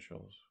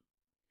credentials.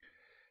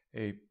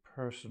 A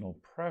personal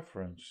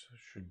preference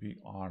should be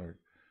honored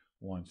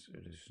once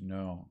it is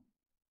known.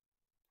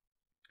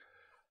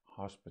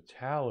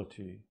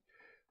 Hospitality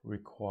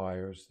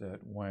requires that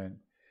when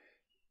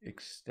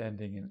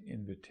extending an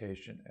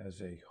invitation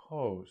as a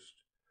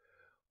host,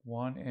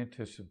 one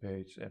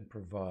anticipates and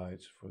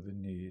provides for the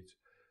needs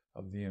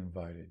of the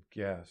invited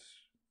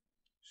guests.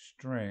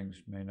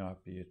 Strings may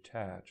not be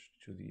attached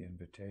to the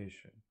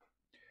invitation.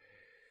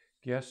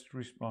 Guest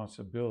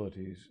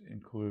responsibilities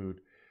include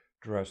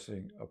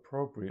dressing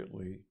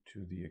appropriately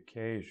to the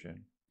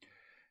occasion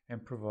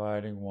and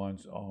providing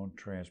one's own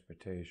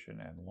transportation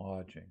and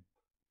lodging.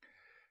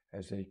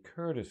 As a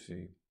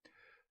courtesy,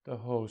 the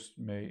host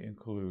may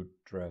include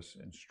dress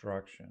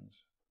instructions.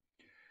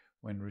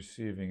 When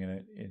receiving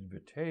an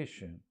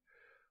invitation,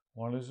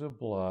 one is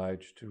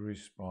obliged to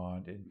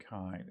respond in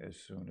kind as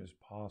soon as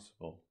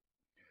possible.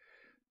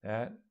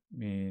 That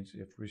means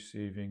if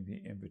receiving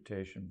the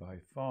invitation by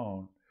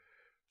phone,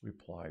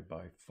 reply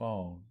by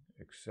phone,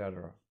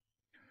 etc.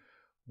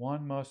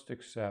 One must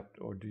accept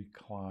or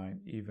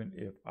decline even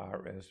if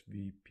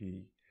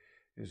RSVP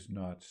is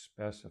not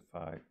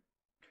specified.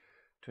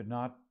 To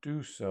not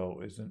do so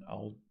is an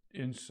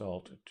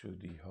insult to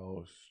the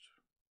host.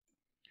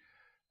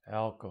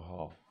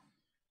 Alcohol.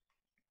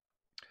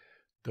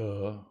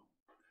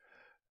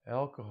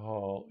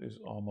 Alcohol is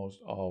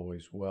almost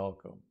always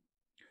welcome.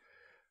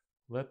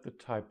 Let the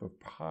type of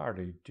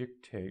party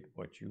dictate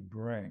what you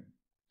bring.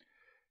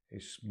 A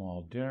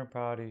small dinner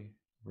party,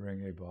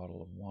 bring a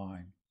bottle of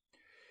wine,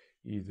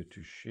 either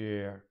to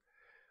share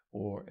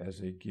or as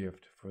a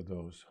gift for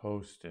those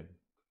hosting.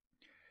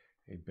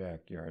 A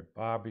backyard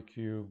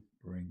barbecue,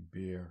 bring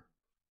beer.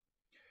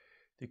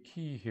 The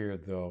key here,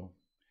 though,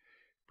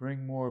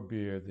 bring more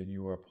beer than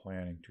you are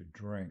planning to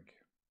drink.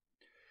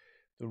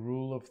 The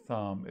rule of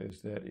thumb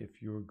is that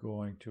if you're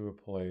going to a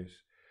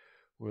place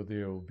where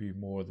there will be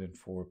more than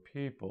 4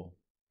 people,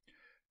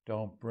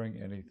 don't bring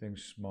anything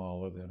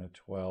smaller than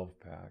a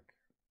 12-pack.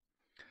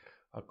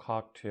 A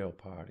cocktail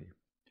party.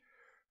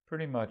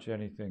 Pretty much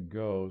anything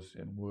goes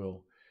and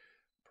will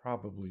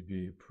probably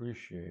be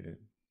appreciated.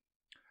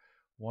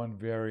 One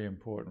very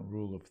important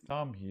rule of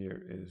thumb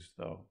here is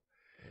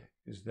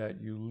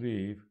that you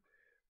leave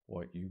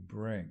what you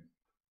bring.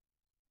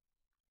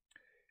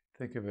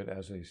 Think of it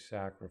as a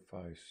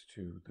sacrifice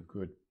to the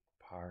good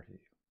party.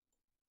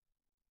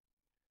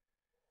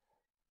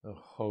 The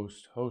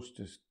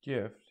hostess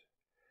gift.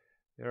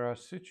 There are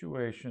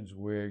situations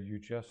where you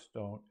just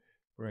don't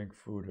bring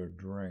food or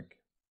drink.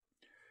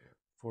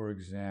 For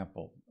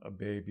example, a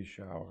baby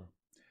shower,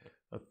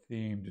 a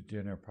themed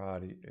dinner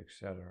party,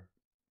 etc.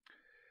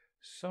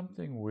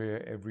 Something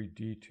where every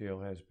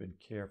detail has been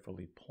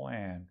carefully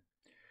planned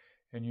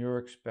and you're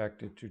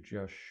expected to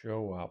just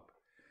show up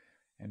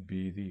and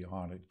be the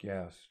honored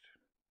guest.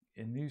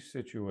 In these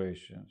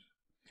situations,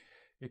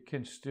 it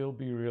can still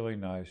be really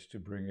nice to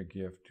bring a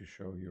gift to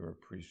show your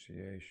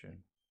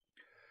appreciation.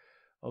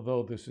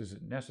 Although this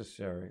isn't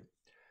necessary,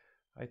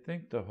 I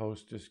think the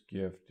hostess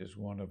gift is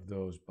one of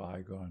those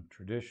bygone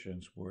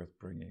traditions worth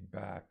bringing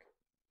back.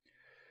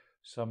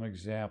 Some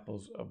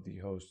examples of the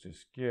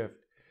hostess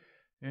gift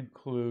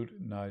include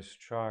nice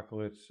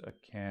chocolates, a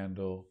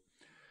candle,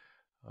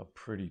 a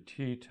pretty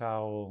tea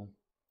towel,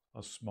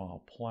 a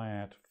small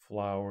plant,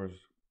 flowers,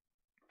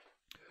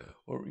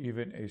 or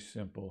even a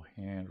simple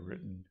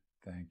handwritten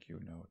thank you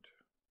note.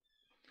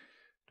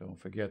 Don't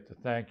forget the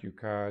thank you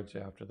cards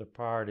after the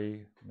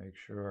party. Make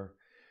sure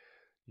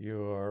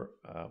your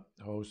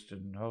host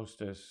and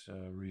hostess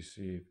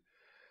receive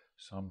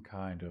some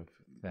kind of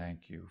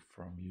thank you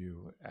from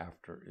you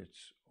after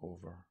it's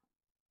over.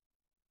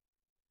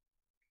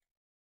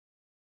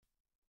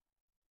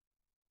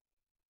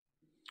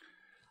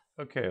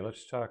 Okay,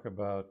 let's talk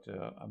about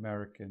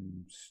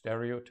American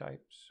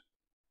stereotypes.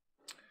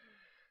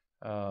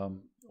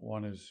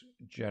 One is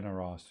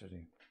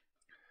generosity.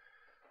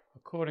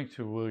 According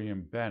to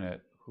William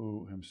Bennett,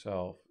 who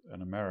himself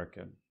an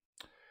American,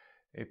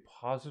 a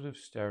positive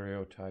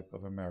stereotype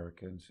of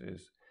Americans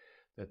is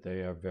that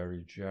they are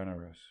very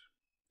generous.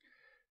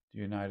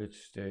 The United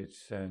States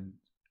sends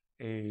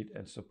aid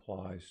and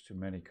supplies to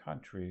many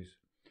countries,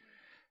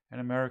 and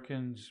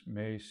Americans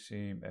may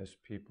seem as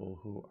people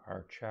who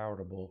are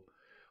charitable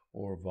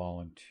or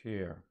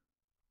volunteer.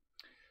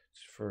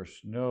 It's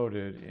first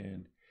noted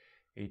in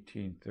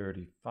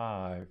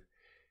 1835,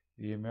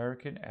 the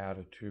American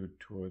attitude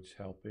towards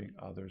helping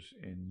others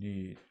in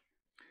need.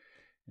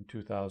 In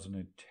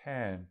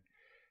 2010,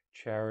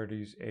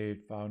 Charities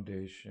Aid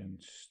Foundation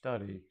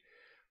study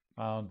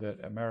found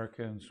that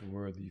Americans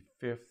were the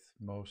fifth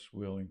most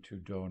willing to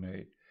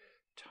donate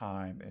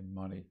time and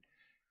money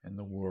in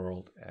the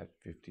world at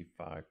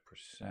 55%.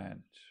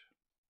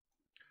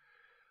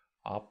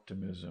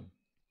 Optimism.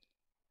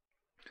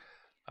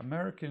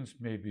 Americans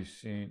may be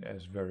seen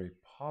as very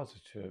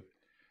positive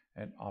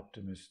and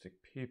optimistic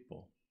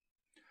people.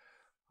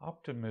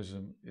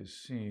 Optimism is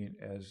seen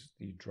as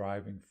the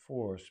driving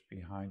force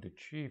behind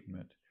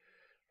achievement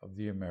of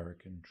the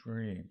American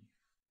dream.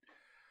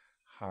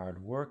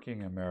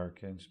 Hard-working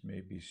Americans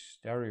may be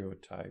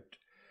stereotyped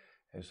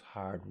as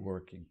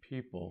hard-working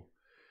people,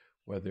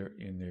 whether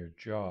in their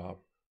job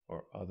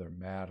or other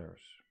matters.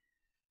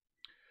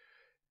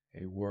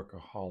 A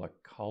workaholic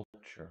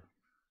culture.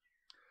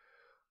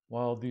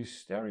 While the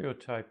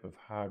stereotype of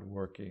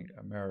hard-working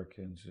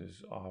Americans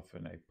is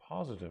often a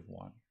positive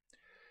one,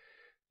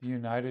 the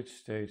United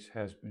States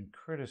has been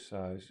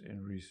criticized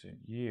in recent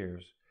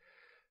years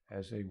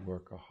as a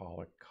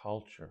workaholic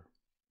culture.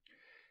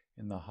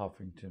 In the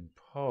Huffington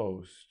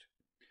Post,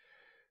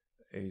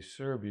 a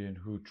Serbian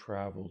who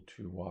traveled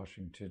to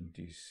Washington,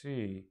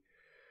 D.C.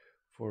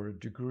 for a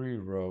degree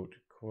wrote,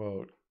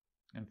 quote,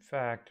 "In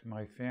fact,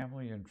 my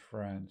family and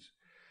friends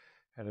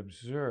had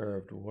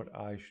observed what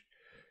I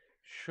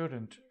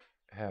shouldn't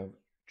have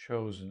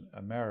chosen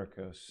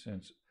America,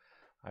 since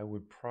I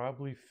would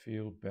probably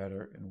feel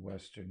better in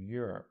Western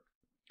Europe,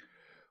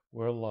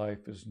 where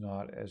life is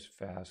not as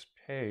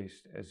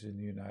fast-paced as in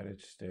the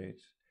United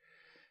States,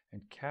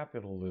 and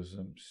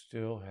capitalism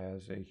still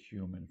has a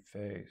human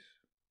face."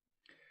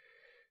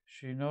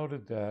 She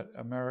noted that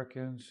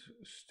Americans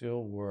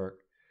still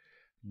work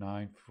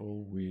 9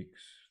 full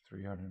weeks,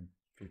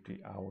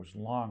 350 hours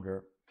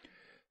longer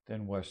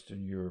than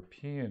Western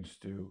Europeans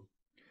do,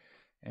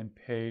 and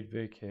paid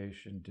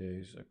vacation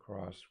days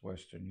across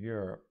Western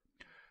Europe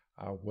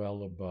are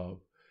well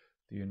above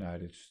the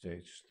United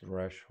States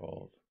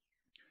threshold.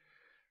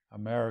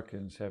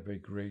 Americans have a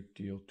great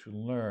deal to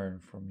learn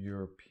from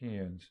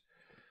Europeans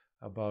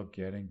about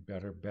getting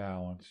better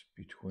balance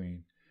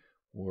between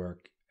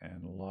work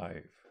and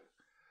life.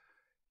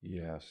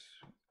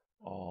 Yes,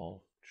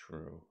 all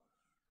true.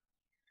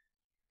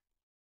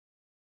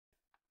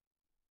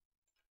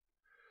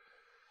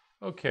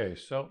 Okay,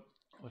 so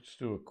let's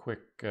do a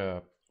quick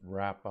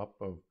wrap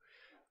up of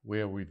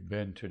where we've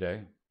been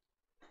today.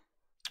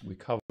 We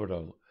covered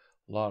a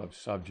lot of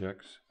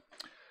subjects,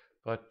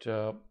 but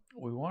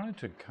we wanted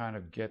to kind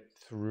of get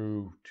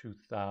through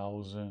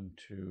 2000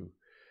 to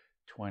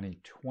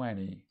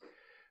 2020,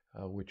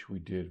 which we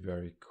did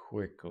very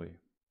quickly.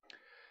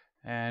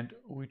 And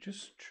we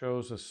just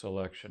chose a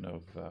selection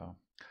of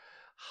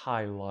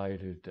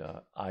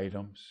highlighted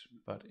items,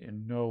 but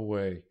in no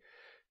way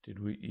did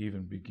we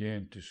even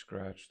begin to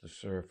scratch the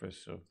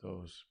surface of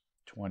those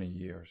 20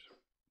 years.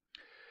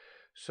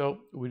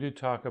 So we did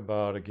talk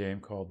about a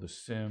game called The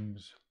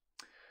Sims,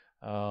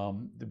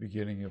 the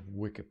beginning of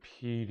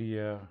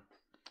Wikipedia,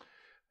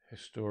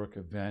 historic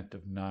event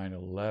of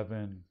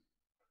 9/11.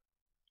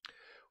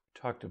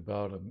 Talked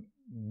about a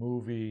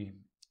movie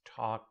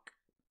talk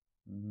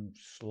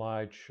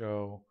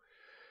slideshow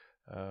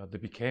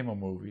that became a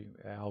movie,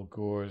 Al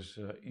Gore's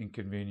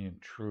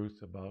Inconvenient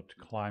Truth about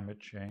climate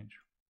change.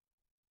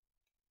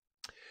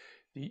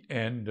 The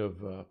end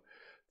of a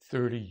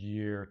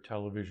 30-year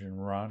television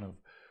run of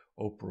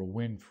Oprah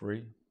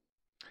Winfrey.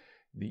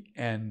 The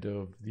end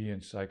of the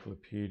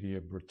Encyclopedia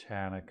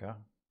Britannica.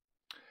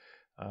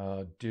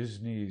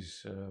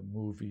 Disney's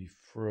movie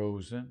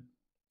Frozen.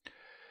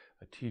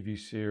 A TV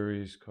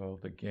series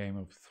called The Game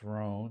of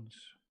Thrones.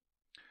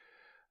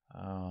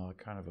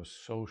 Kind of a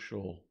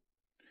social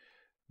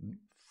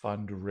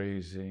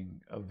fundraising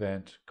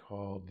event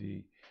called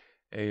the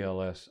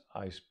ALS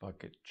Ice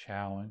Bucket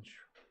Challenge.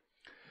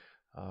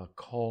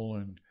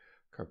 Colin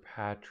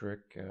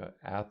Kaepernick,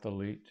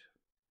 athlete.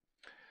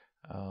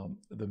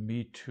 The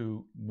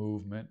MeToo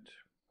Movement.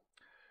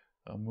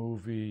 A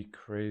movie,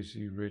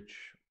 Crazy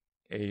Rich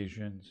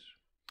Asians.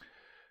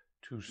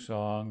 2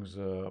 songs,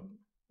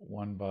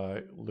 one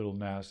by Lil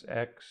Nas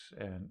X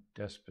and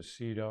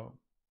Despacito.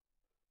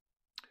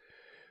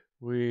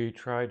 We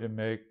tried to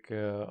make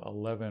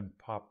 11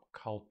 pop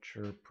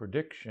culture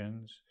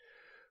predictions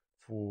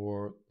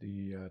for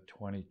the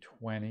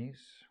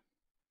 2020s.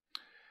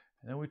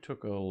 And then we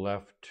took a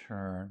left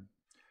turn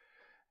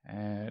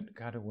and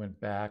kind of went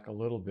back a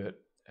little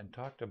bit and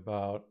talked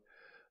about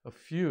a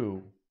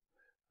few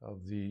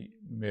of the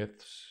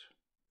myths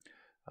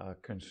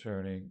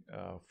concerning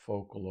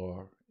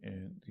folklore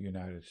in the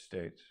United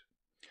States,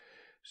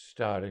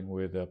 starting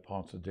with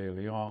Ponce de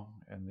Leon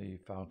and the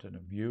Fountain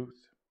of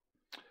Youth,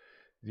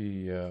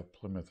 the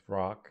Plymouth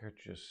Rock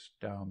just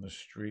down the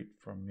street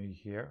from me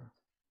here,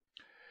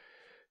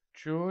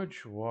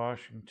 George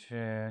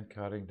Washington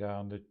cutting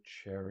down the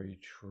cherry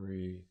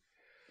tree,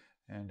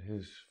 and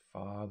his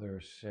father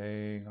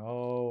saying,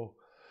 "Oh,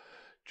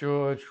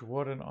 George,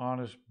 what an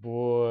honest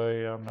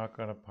boy. I'm not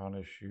going to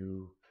punish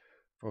you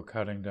for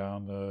cutting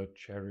down the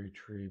cherry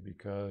tree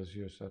because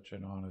you're such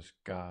an honest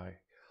guy,"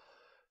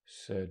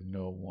 said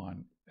no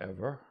one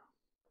ever.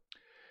 We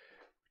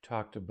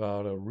talked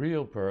about a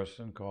real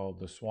person called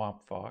the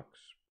Swamp Fox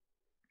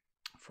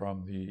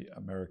from the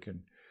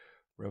American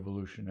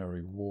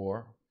Revolutionary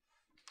War.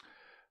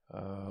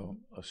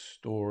 A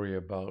story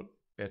about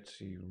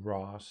Betsy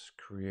Ross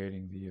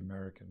creating the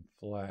American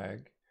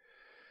flag.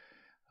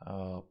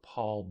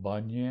 Paul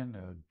Bunyan,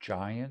 a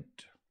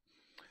giant.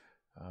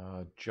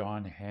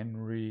 John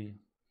Henry,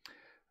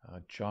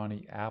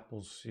 Johnny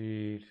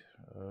Appleseed,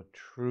 a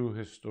true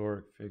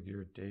historic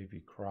figure, Davy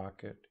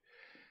Crockett,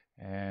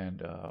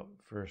 and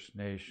First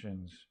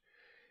Nations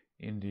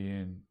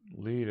Indian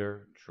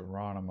leader,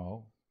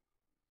 Geronimo,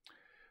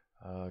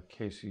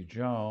 Casey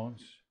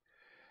Jones,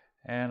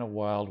 and a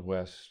Wild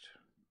West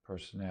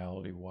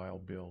personality,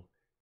 Wild Bill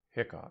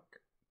Hickok.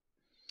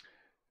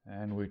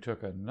 And we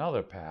took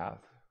another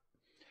path,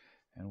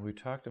 and we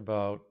talked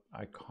about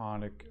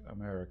iconic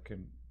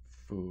American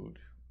food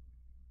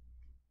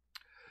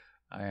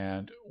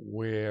and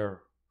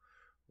where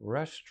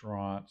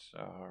restaurants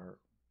are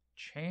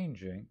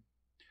changing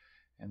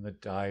and the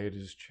diet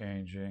is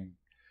changing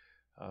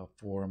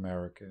for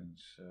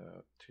Americans.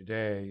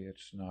 Today,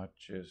 it's not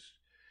just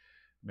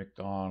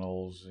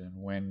McDonald's and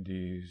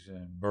Wendy's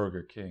and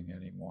Burger King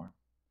anymore.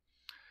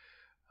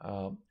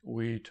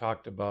 We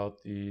talked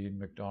about the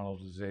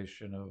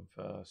McDonaldization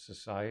of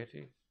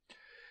society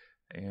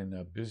in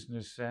a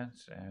business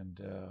sense and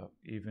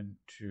even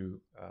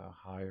to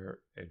higher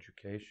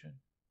education.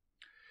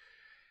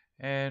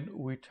 And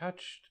we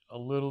touched a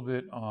little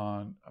bit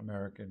on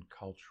American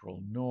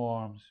cultural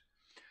norms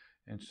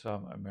and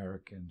some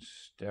American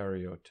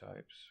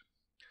stereotypes.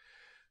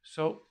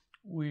 So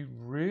we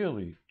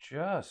really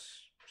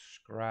just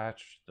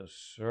scratched the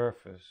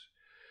surface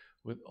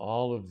with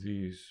all of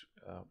these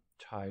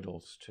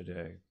titles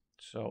today.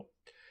 So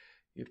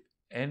if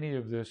any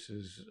of this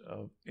is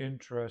of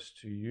interest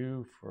to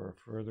you for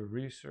further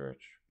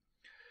research,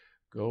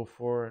 go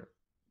for it,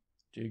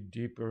 dig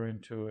deeper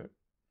into it.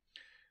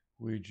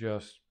 We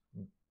just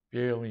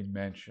barely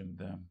mentioned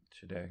them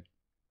today.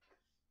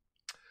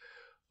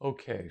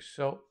 Okay,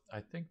 so I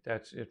think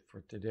that's it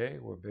for today.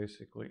 We're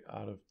basically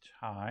out of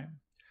time.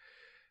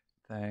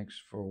 Thanks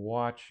for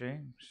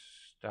watching.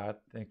 Start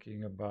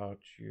thinking about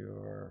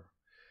your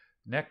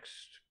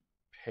next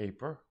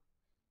paper,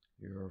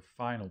 your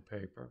final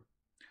paper,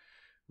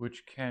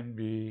 which can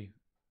be,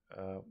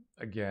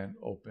 again,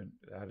 open.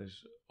 That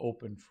is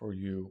open for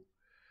you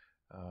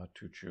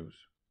to choose.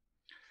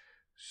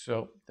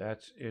 So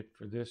that's it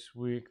for this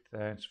week.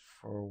 Thanks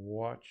for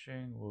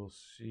watching. We'll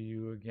see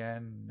you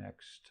again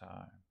next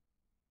time.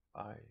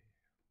 Bye.